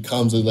Sam. He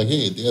comes and like,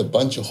 hey, there are a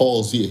bunch of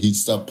holes here. He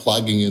start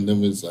plugging in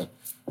them. It's like,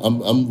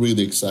 I'm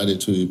really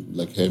excited to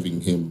like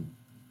having him,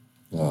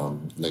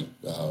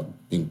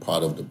 being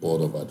part of the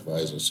board of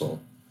advisors. So,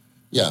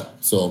 yeah.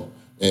 So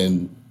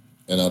and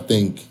I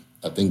think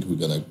we're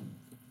gonna,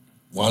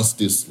 once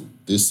this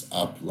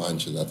app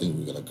launches, I think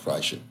we're gonna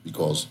crush it,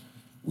 because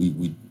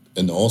we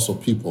and also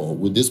people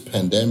with this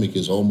pandemic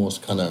is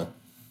almost kind of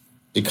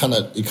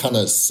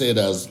set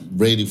us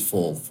ready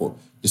for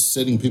it's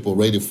setting people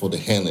ready for the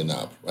Halen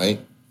app,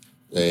 right?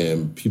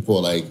 And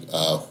people like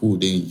who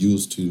didn't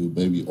used to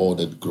maybe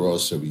order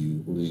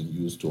grocery, who didn't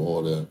used to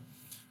order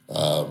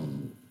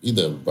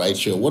either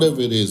rideshare,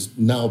 whatever it is.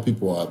 Now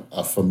people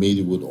are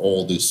familiar with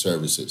all these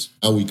services.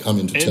 Now we come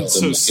in to tell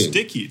them. And so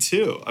sticky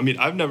too. I mean,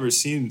 I've never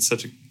seen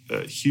such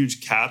a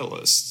huge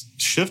catalyst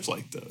shift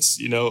like this.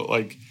 You know,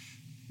 like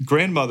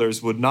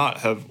grandmothers would not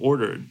have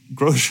ordered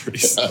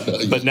groceries,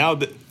 but now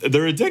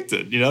they're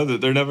addicted. You know, that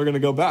they're never going to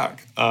go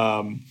back.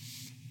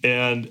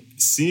 And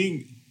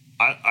seeing,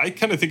 I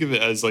kind of think of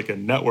it as like a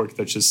network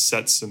that just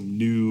sets some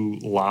new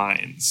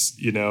lines.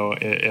 You know,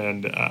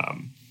 and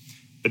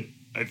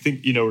I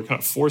think, you know, we're kind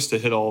of forced to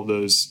hit all of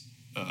those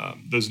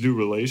new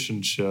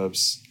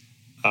relationships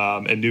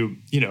and new,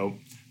 you know,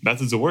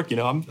 methods of work. You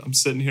know, I'm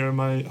sitting here in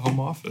my home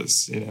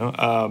office. You know,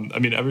 I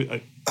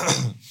mean,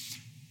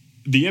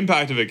 the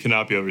impact of it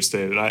cannot be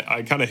overstated. And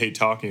I kind of hate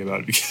talking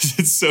about it because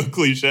it's so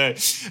cliche,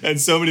 and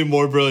so many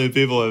more brilliant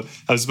people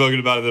have spoken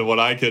about it than what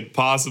I could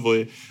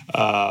possibly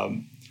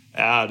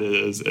add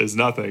is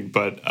nothing.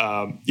 But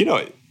you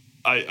know,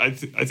 I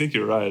think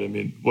you're right. I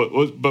mean, but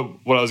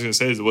what I was going to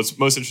say is what's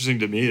most interesting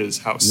to me is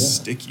how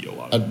sticky a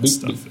lot of this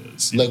stuff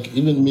is. Like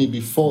even me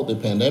before the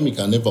pandemic,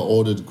 I never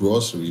ordered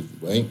grocery,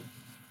 right?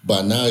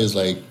 But now it's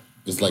like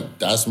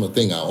that's my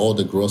thing. I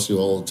order grocery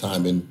all the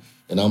time, and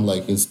I'm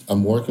like,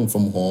 I'm working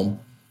from home.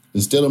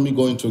 Instead of me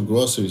going to a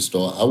grocery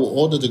store, I will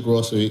order the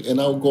grocery and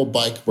I will go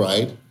bike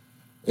ride.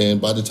 And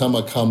by the time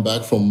I come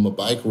back from my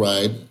bike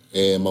ride,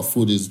 and my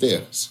food is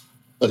there.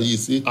 You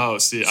see? Oh,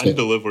 see, I need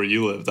to live where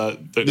you live.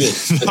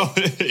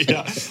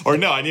 Yeah. Or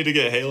no, I need to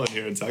get Halen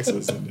here in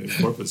Texas and in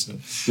Corpus.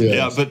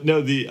 Yeah, but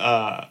no, see,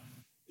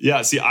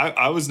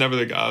 I was never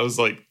the guy. I was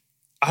like,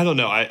 I don't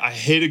know. I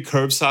hated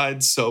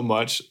curbside so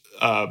much.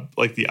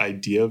 Like the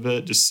idea of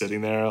it, just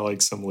sitting there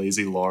like some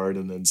lazy lard,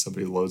 and then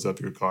somebody loads up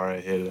your car. I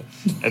hated it.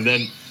 And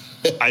then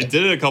I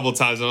did it a couple of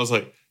times, and I was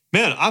like,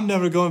 man, I'm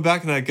never going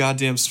back in that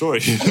goddamn store.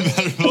 You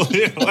better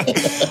believe. Like,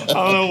 I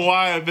don't know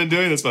why I've been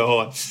doing this my whole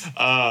life.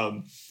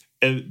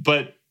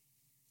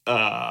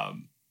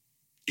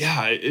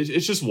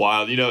 It's just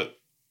wild. You know,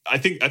 I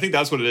think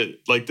that's what it is.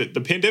 Like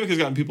the pandemic has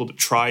gotten people to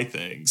try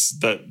things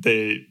that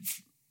they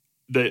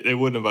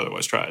wouldn't have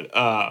otherwise tried.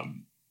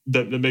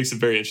 That makes it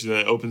very interesting.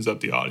 That opens up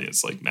the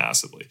audience like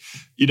massively.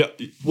 You know,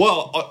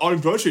 well, on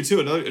grocery too.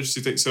 Another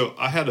interesting thing. So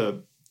I had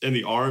in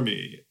the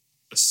Army,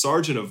 a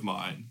sergeant of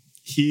mine.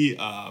 He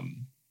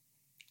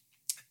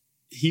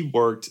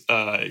worked.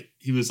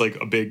 He was like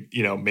a big,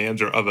 you know,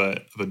 manager of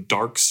a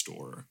dark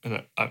store,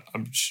 and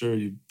I'm sure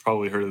you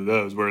probably heard of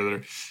those, where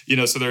they're, you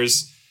know, so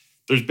there's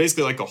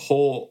basically like a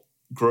whole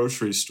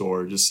grocery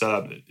store just set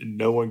up, and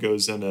no one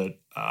goes in it,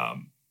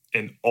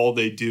 and all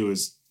they do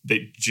is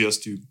they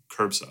just do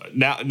curbside.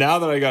 Now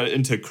that I got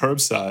into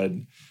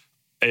curbside,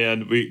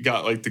 and we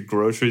got like the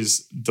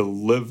groceries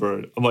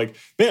delivered, I'm like,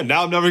 man,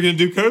 now I'm never going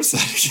to do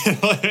curbside again.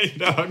 Like, you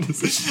know,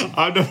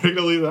 I'm never going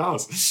to leave the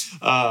house.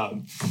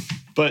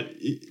 But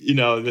you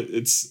know,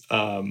 it's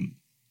I mean,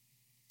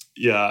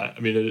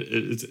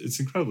 it's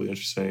incredibly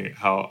interesting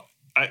how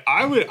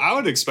I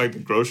would expect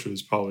that grocery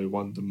is probably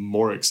one of the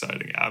more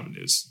exciting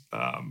avenues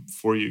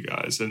for you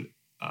guys, and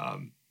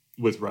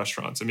with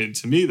restaurants. I mean,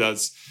 to me,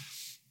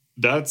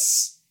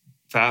 that's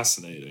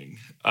fascinating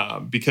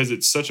because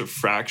it's such a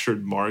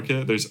fractured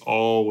market. There's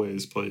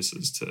always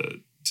places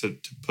to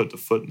put the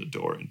foot in the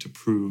door and to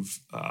prove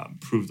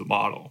the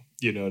model.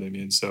 You know what I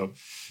mean? So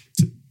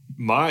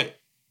my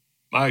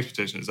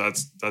expectation is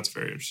that's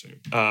very interesting.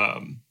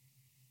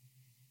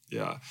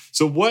 Yeah.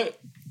 So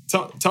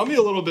tell me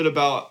a little bit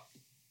about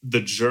the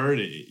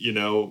journey, you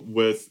know,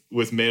 with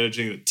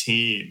managing the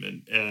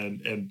team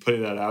and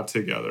putting that app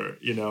together.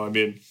 You know, I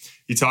mean,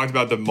 you talked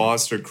about the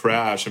monster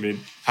crash. I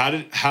mean, how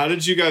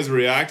did you guys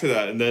react to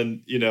that? And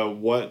then, you know,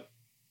 what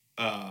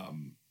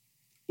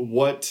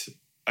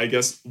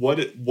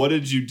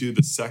did you do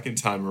the second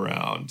time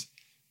around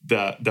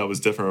that was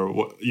different? Or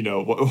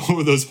what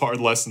were those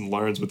hard lesson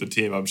learns with the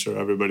team? I'm sure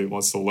everybody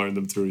wants to learn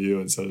them through you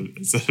instead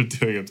of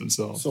doing it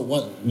themselves. So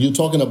what you're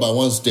talking about,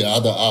 once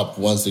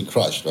they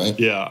crashed, right?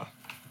 Yeah.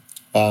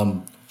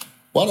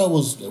 What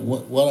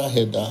I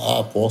had the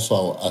app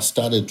also, I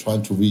started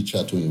trying to reach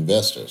out to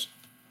investors,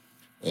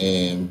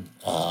 and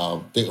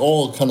they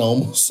all kind of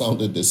almost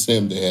sounded the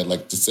same. They had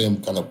like the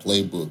same kind of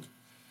playbook.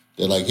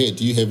 They're like, hey,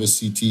 do you have a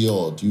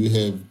CTO? Do you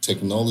have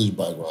technology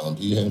background?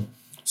 Do you have?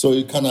 So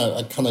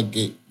I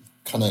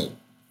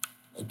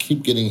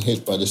keep getting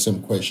hit by the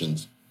same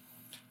questions.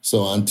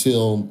 So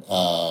until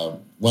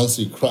once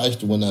it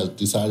crashed, when I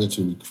decided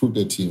to recruit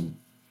a team,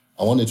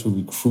 I wanted to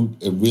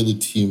recruit a really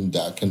team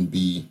that can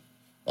be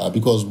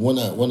because when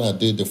I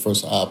did the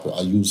first app,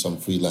 I used some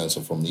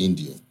freelancer from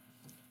India.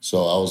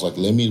 So I was like,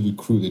 let me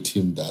recruit a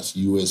team that's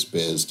US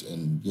based,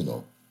 and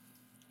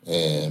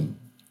and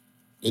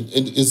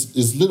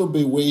it's a little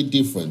bit way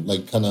different,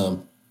 like kind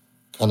of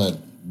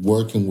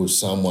working with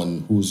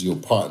someone who's your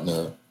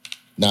partner,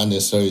 not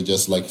necessarily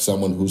just like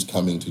someone who's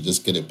coming to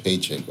just get a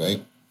paycheck,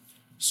 right?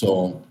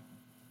 So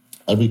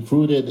I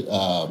recruited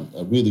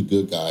a really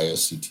good guy, a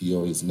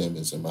CTO. His name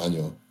is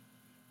Emmanuel,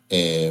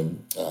 and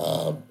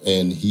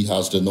he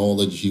has the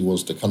knowledge. He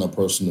was the kind of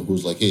person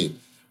who's like, hey,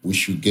 we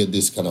should get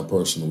this kind of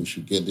person. We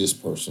should get this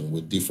person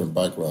with different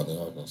background and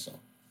all that stuff.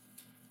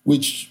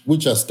 Which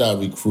I start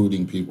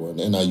recruiting people, and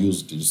then I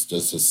use this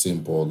just a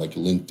simple like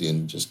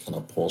LinkedIn, just kind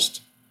of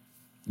post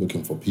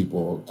looking for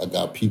people. I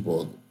got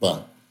people,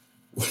 but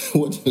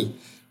when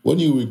when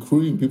you're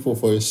recruiting people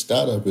for a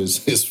startup,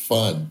 is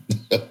fun.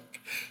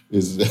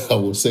 Is I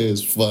would say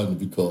it's fun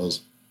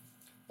because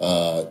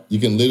you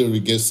can literally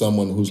get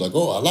someone who's like,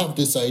 oh, I love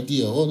this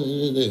idea, oh,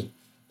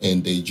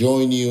 and they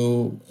join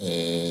you,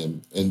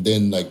 and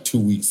then like 2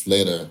 weeks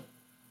later,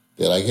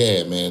 they're like,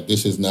 hey, man,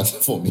 this is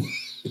nothing for me.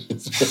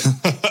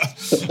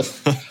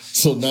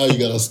 So now you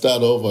got to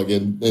start over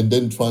again and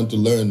then trying to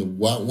learn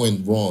what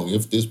went wrong.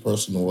 If this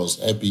person was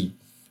happy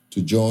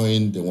to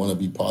join, they want to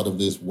be part of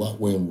this, what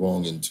went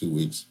wrong in 2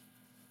 weeks?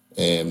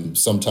 And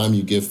sometimes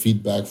you get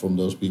feedback from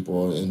those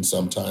people, and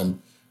sometimes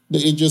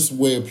it's just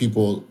where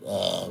people,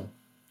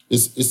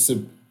 it's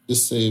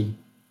a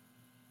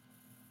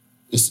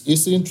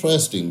it's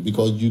interesting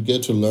because you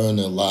get to learn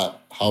a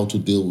lot how to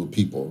deal with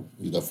people,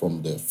 either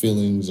from their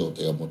feelings or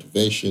their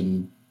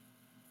motivation,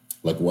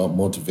 like what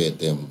motivate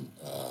them.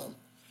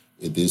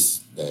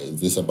 Is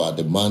this about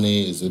the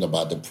money? Is it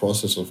about the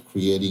process of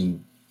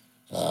creating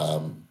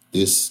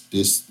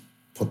this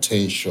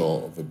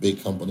potential of a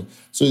big company?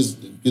 So is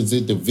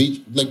it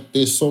like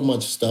there's so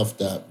much stuff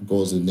that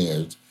goes in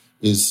there.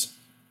 Is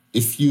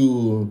if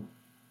you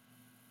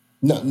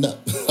not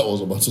I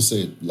was about to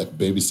say like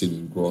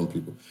babysitting grown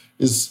people.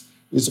 It's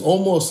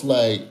almost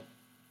like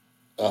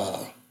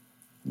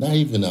not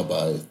even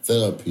about a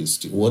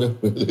therapist,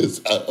 whatever it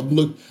is. I'm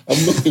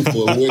looking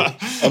for a word.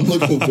 I'm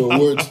looking for a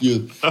word to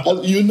use.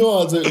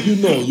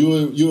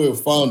 You're a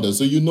founder,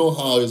 so you know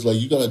how it's like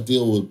you got to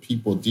deal with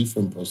people,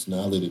 different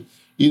personality.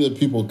 Either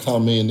people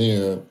come in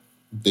there,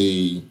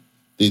 they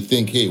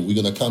think, hey, we're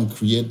gonna come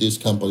create this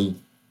company.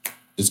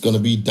 It's gonna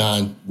be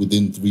done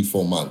within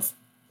 3-4 months,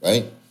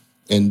 right?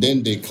 And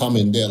then they come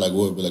in there like,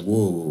 whoa, be like,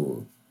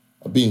 whoa,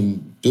 I've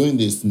been doing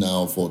this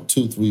now for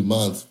 2-3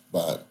 months,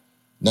 but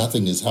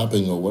nothing is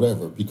happening or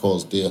whatever,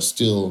 because they are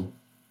still,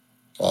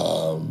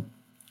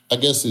 I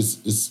guess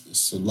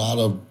it's a lot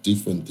of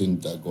different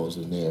things that goes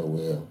in there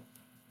where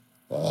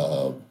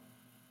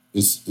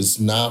it's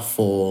not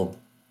for,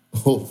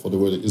 for the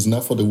word, it's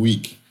not for the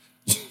weak.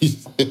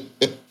 It's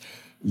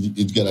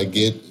gotta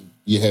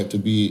you have to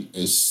be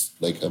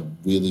like a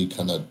really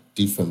kind of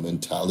different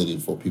mentality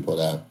for people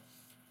that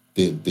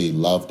they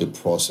love the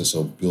process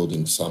of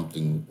building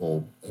something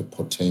or a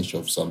potential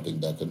of something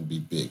that can be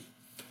big.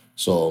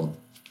 So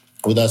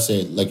with that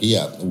said, like,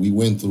 yeah, we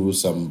went through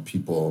some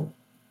people,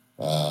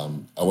 I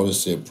want to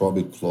say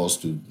probably close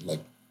to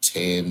like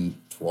 10,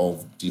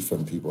 12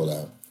 different people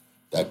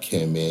that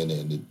came in,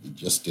 and it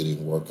just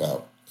didn't work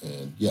out.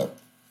 And yeah,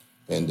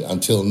 and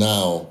until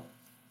now,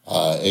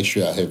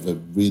 actually I have a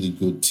really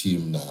good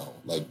team now,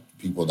 like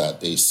people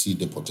that they see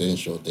the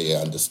potential, they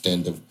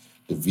understand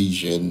the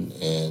vision,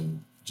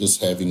 and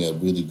just having a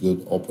really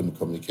good open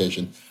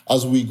communication.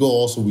 As we go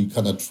also, we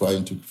kind of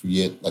trying to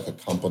create like a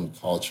company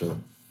culture.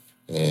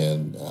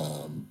 And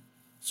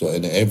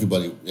and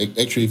everybody,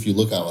 actually, if you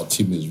look at our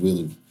team, it's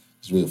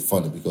really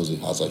funny because it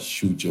has a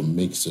huge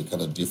mix of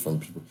kind of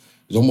different people.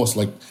 It's almost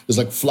like it's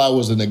like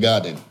flowers in a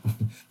garden,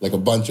 like a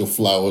bunch of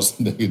flowers,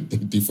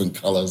 different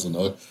colors and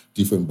all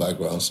different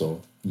backgrounds.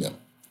 So yeah,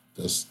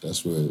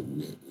 that's where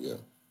we are.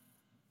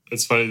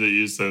 It's funny that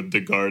you use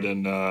the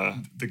garden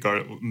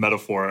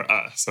metaphor.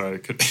 Sorry, I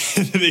could,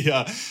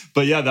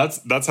 but yeah,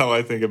 that's how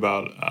I think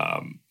about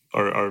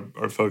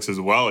our folks as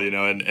well. And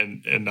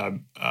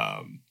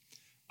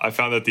I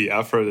found that the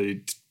effort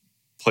they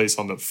place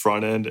on the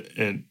front end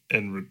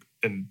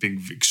and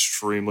being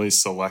extremely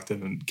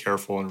selective and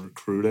careful in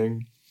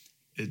recruiting,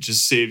 it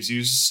just saves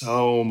you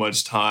so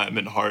much time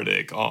and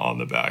heartache on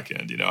the back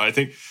end. I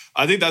think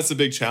that's the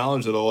big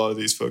challenge that a lot of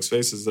these folks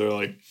face is they're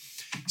like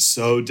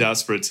so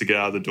desperate to get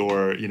out of the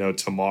door,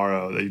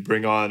 tomorrow, that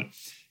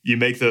you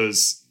make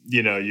those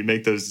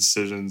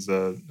decisions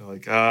that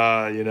like,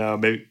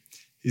 maybe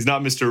he's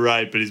not Mr.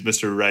 Right, but he's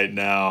Mr. Right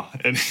now.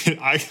 And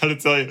I got to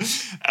tell you,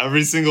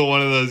 every single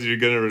one of those you're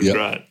going to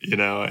regret, and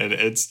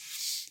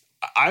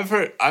I've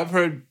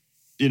heard,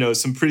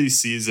 some pretty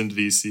seasoned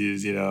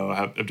VCs,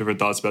 have different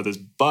thoughts about this,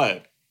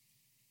 but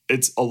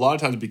it's a lot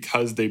of times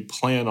because they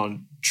plan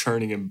on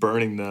churning and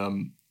burning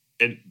them.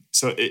 And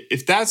so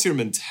if that's your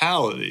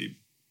mentality,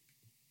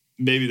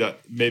 maybe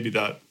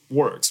that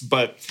works.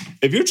 But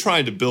if you're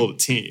trying to build a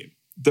team,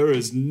 there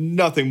is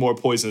nothing more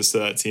poisonous to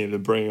that team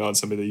than bringing on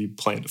somebody that you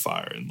plan to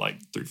fire in like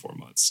 3-4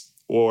 months,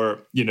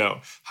 or, you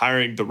know,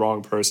 hiring the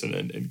wrong person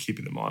and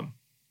keeping them on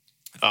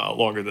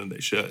longer than they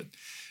should,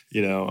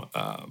 you know.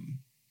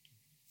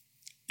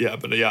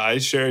 I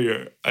share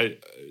you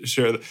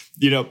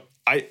know,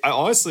 I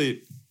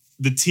honestly,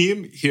 the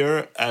team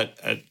here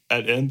at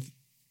Nth,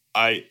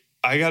 I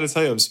got to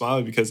tell you, I'm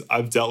smiling because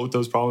I've dealt with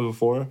those problems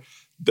before.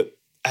 But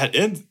at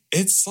Nth,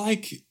 it's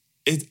like,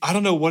 I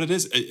don't know what it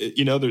is.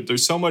 You know,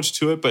 there's so much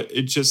to it, but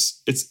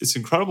it's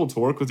incredible to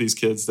work with these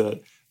kids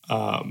that,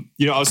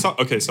 you know, I was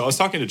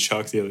talking to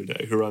Chuck the other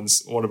day, who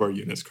runs one of our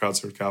units,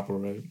 Crowdsource Capital,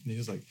 right? And he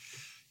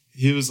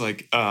was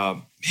like,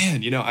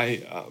 man, you know,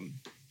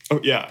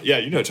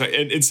 you know, Chuck.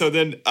 And so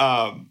then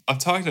I'm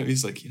talking to him.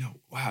 He's like, you know,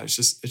 wow, it's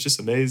just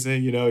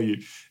amazing. You know,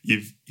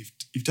 you've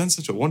done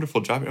such a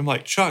wonderful job. And I'm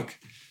like, Chuck,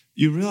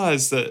 you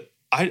realize that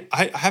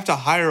I have to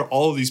hire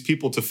all of these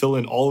people to fill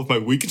in all of my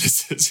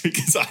weaknesses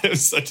because I am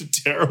such a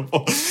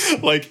terrible,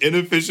 like,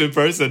 inefficient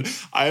person.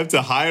 I have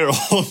to hire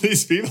all of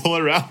these people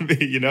around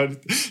me, you know,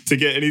 to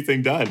get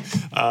anything done.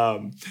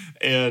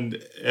 And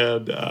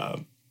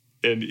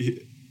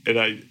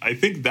I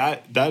think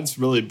that's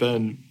really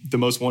been the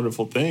most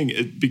wonderful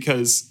thing,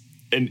 because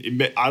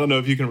I don't know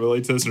if you can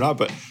relate to this or not,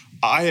 but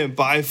I am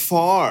by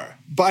far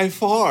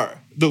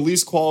the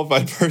least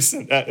qualified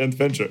person at Nth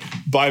Venture,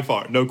 by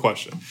far, no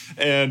question.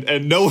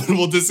 And no one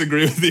will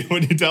disagree with you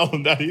when you tell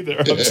them that either,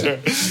 I'm sure.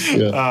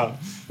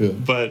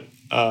 But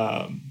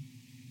I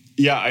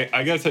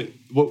gotta tell you,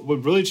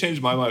 what really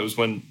changed my mind was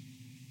when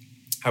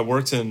I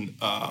worked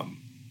I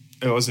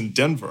was in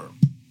Denver.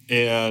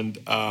 And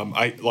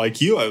I, like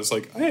you, I was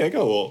like, hey, I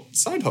got a little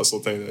side hustle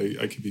thing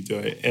that I could be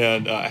doing.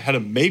 And I had a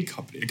maid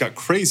company. It got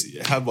crazy.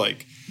 It had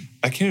like,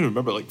 I can't even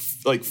remember, like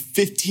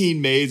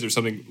 15 maids or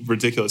something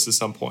ridiculous at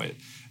some point.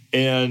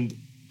 And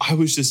I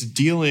was just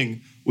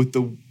dealing with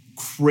the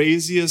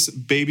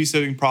craziest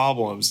babysitting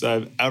problems that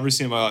I've ever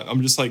seen in my life.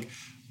 I'm just like,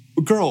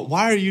 girl,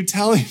 why are you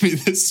telling me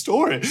this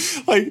story?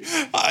 Like,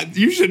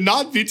 you should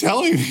not be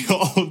telling me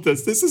all of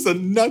this. This is a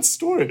nuts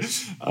story.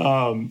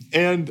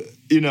 And,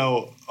 you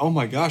know, oh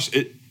my gosh,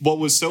 what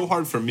was so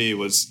hard for me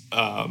was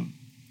I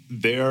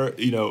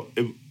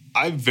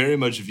very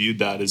much viewed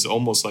that as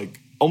almost like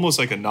a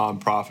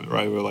nonprofit,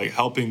 right? We're like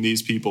helping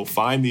these people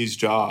find these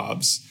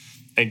jobs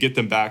and get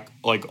them back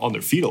like on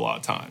their feet a lot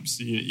of times.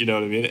 You know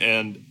what I mean?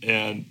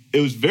 And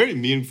it was very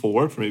meaningful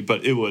work for me,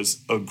 but it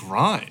was a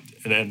grind.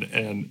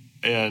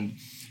 And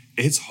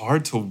it's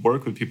hard to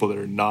work with people that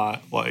are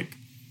not like,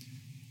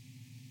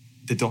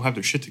 that don't have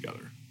their shit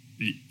together.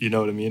 You know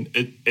what I mean?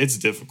 It's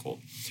difficult.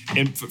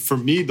 And for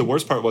me, the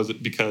worst part was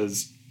it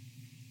because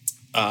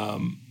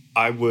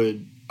I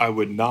would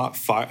not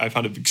fire. I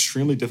found it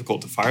extremely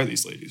difficult to fire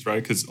these ladies,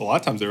 right? Because a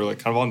lot of times they were like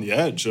kind of on the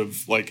edge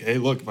of like, hey,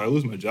 look, if I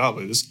lose my job,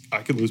 like this,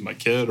 I could lose my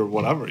kid or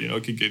whatever. You know,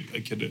 it could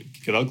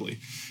get ugly.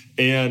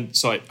 And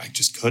so I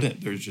just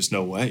couldn't. There's just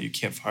no way. You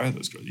can't fire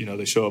those girls. You know,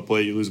 they show up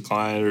late, you lose a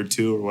client or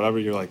two or whatever.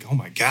 You're like, oh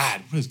my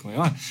God, what is going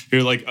on?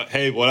 You're like,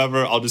 hey,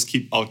 whatever. I'll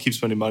keep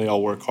spending money.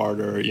 I'll work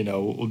harder. You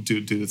know, we'll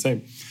do the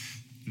thing.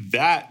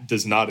 That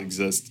does not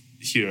exist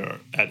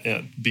here at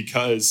Nth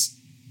because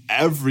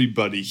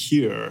everybody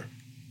here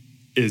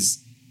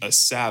is a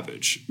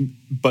savage.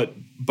 But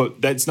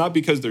that's not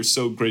because they're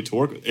so great to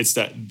work with. It's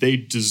that they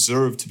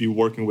deserve to be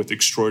working with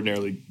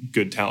extraordinarily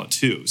good talent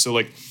too. So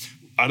like,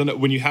 I don't know,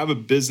 when you have a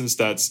business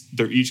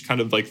they're each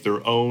kind of like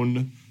their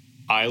own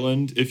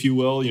island, if you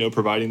will, you know,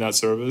 providing that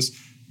service,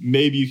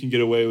 maybe you can get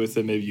away with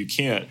it, maybe you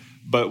can't.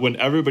 But when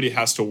everybody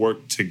has to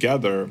work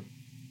together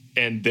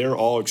and they're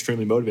all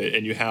extremely motivated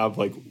and you have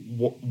like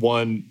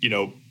one, you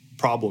know,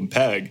 problem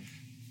peg,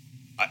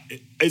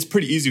 it's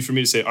pretty easy for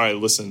me to say, all right,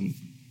 listen,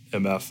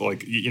 MF,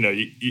 like, you know,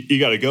 you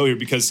got to go here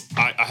because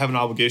I have an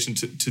obligation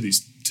to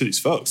these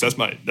folks. That's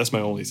my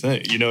only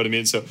thing. You know what I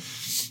mean? So,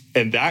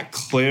 and that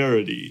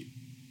clarity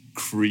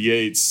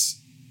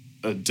creates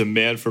a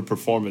demand for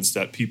performance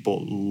that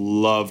people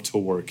love to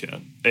work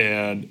in.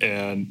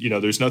 And you know,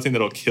 there's nothing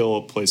that'll kill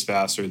a place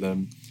faster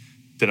than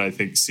I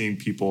think seeing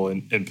people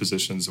in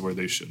positions where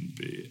they shouldn't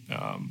be.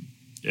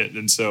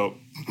 And so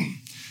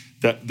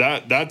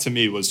that to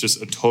me was just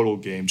a total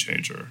game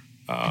changer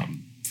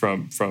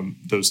from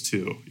those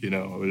two. You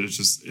know, it's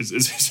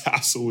just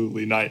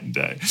absolutely night and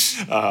day.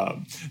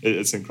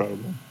 It's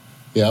incredible.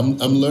 Yeah, I'm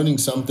learning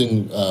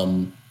something.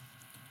 I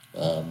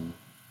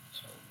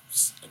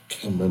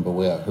can't remember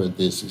where I heard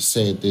this. It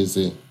said there's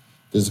a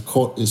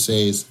quote. It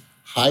says,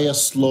 "Hire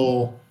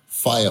slow,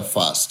 fire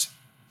fast."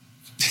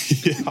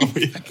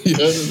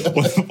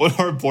 One of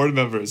our board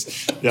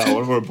members. Yeah,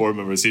 one of our board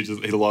members. He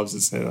loves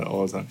to say that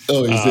all the time.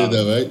 Oh, he said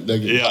that, right?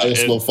 Like, hire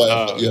slow,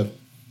 fire fast.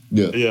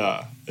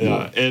 Yeah.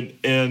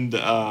 And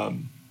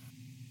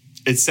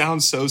it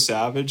sounds so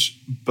savage,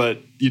 but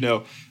you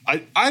know,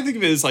 I think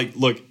of it as like,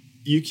 look,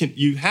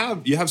 you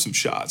have some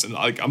shots, and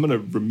like I'm gonna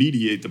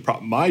remediate the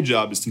problem. My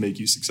job is to make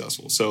you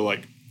successful. So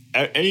like,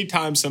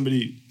 anytime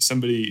somebody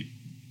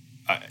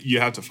you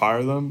have to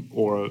fire them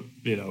or,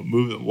 you know,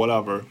 move them,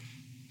 whatever.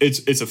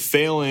 It's a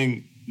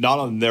failing not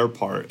on their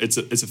part. It's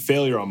a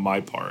failure on my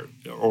part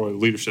or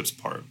leadership's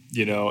part,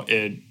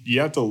 and you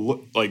have to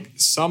look, like,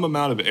 some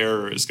amount of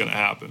error is going to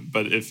happen.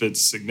 But if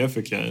it's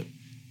significant,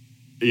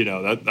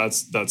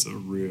 that's a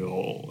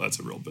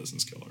real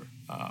business killer.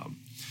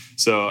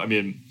 So, I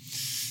mean,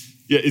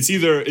 yeah, it's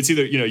either,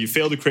 you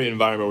fail to create an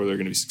environment where they're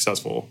going to be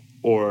successful,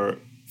 or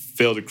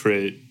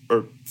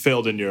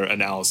failed in your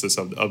analysis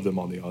of them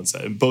on the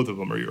onset, and both of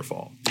them are your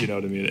fault. You know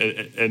what I mean?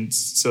 And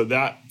so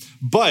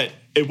but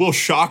it will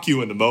shock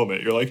you in the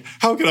moment. You're like,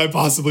 how can I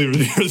possibly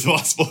be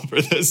responsible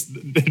for this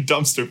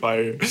dumpster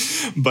fire?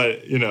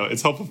 But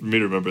it's helpful for me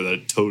to remember that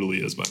it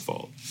totally is my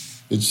fault.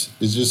 It's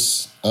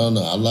just, I don't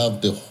know. I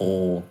love the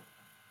whole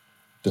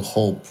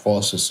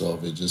process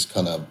of it, just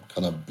kind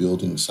of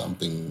building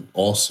something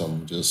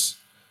awesome. Just,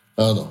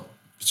 I don't know.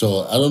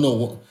 So I don't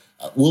know.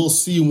 We'll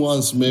see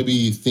once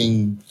maybe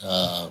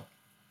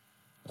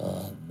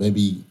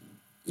maybe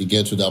it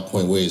get to that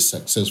point where it's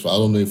successful. I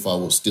don't know if I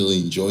will still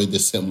enjoy the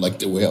same like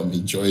the way I'm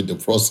enjoying the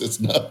process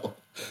now.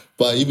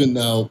 But even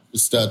now, we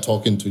start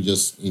talking to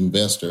just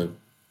investor,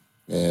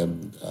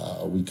 and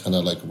we kind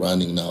of like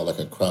running now like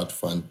a crowd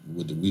fund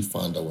with the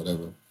WeFund or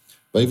whatever.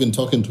 But even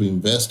talking to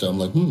investor, I'm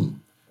like,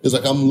 it's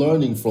like I'm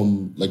learning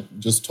from like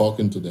just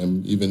talking to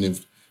them, even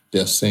if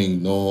they're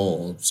saying no,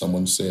 or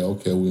someone say,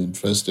 okay, we're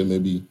interested,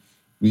 maybe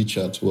reach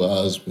out to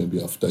us,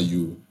 maybe after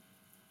you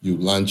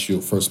launch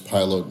your first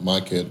pilot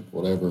market,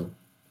 whatever.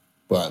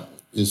 But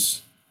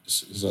it's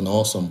an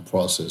awesome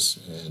process,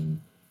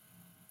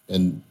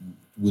 and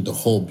with the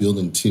whole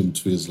building team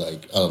too, is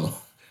like, I don't know,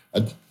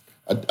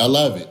 I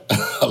love it.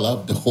 I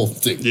love the whole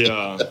thing.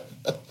 Yeah,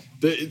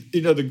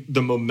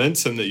 the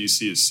momentum that you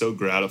see is so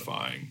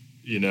gratifying,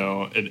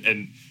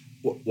 and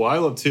what I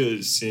love too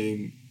is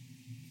seeing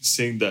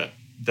that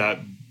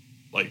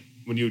like,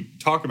 when you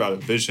talk about a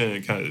vision,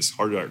 it kind of is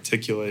hard to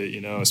articulate,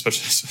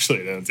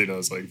 especially then,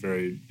 it's like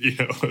very,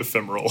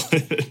 ephemeral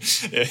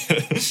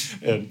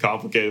and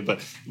complicated. But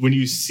when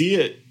you see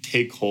it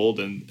take hold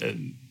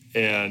and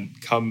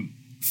come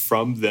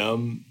from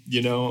them,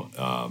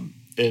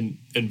 in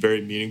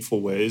very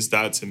meaningful ways,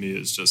 that to me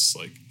is just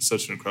like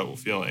such an incredible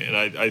feeling. And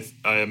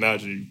I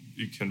imagine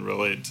you can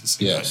relate to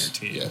seeing that in your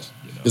team. Yes.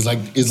 It's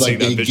like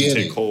they get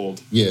it.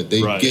 Hold. Yeah,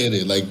 they get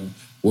it. Like,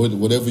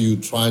 whatever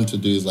you're trying to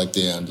do is like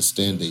they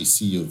understand, they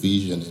see your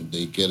vision, and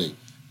they get it.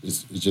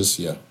 It's just,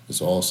 it's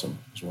awesome.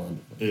 It's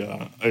wonderful.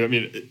 Yeah, I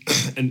mean,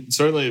 and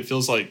certainly it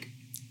feels like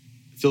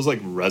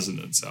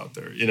resonance out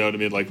there. You know what I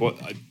mean? Like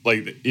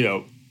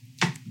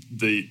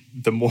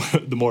the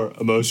more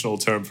emotional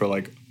term for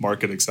like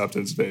market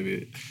acceptance,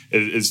 maybe,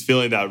 is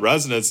feeling that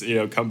resonance.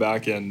 Come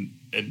back and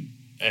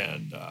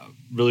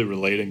really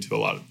relating to a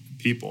lot of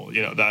people.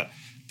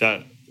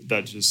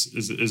 That just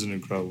is an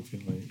incredible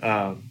feeling.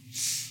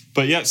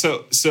 But yeah,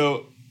 so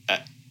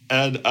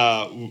Ed,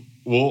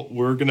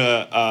 we're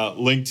gonna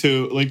link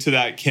to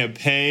that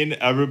campaign.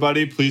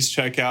 Everybody, please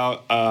check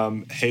out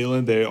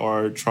Halen. They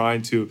are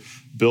trying to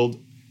build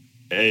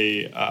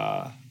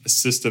a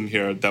system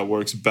here that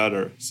works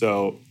better.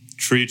 So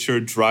treat your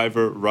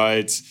driver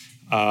right.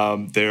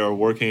 They are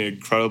working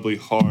incredibly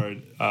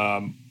hard.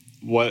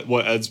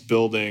 What Ed's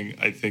building,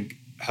 I think,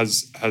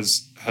 has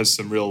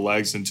some real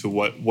legs into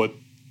what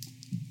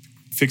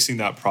fixing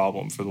that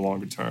problem for the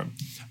longer term.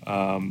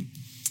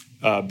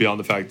 Beyond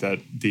the fact that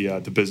the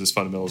business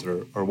fundamentals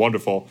are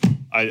wonderful,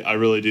 I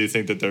really do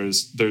think that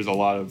there's a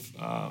lot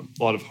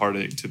of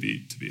heartache to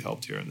be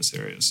helped here in this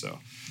area. So,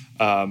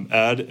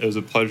 Ed, it was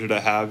a pleasure to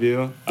have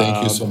you.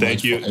 Thank you so much.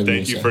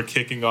 Thank you for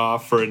kicking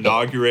off, for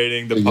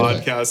inaugurating the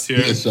podcast here.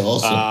 It's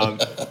awesome.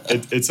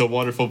 It's a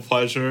wonderful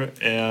pleasure,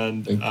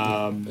 and Thank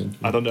you.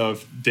 I don't know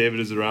if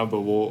David is around,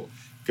 but we'll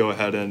go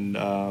ahead and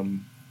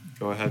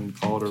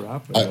call it a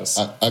wrap, I guess.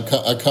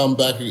 I come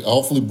back.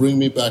 Hopefully, bring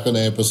me back on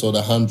episode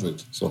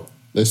 100. So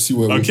let's see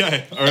where.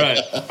 Okay. All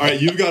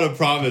right. You've got to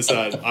promise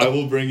that I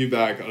will bring you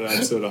back on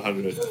episode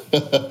 100.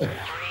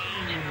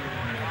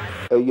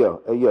 Hey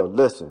yo,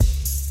 listen.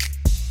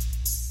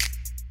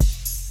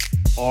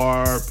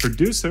 Our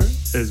producer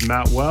is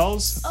Matt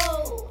Wells.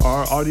 Oh.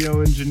 Our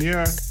audio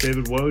engineer,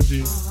 David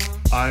Woji.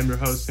 I'm your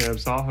host, Sam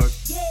Sawhook.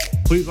 Yeah.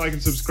 Please like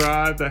and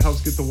subscribe. That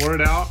helps get the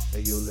word out.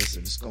 Hey yo,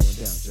 listen, it's going down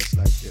just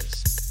like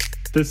this.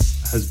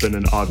 This has been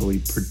an Audibly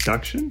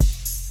production.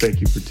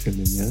 Thank you for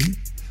tuning in.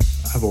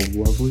 Have a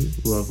lovely,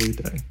 lovely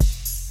day.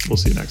 We'll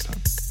see you next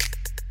time.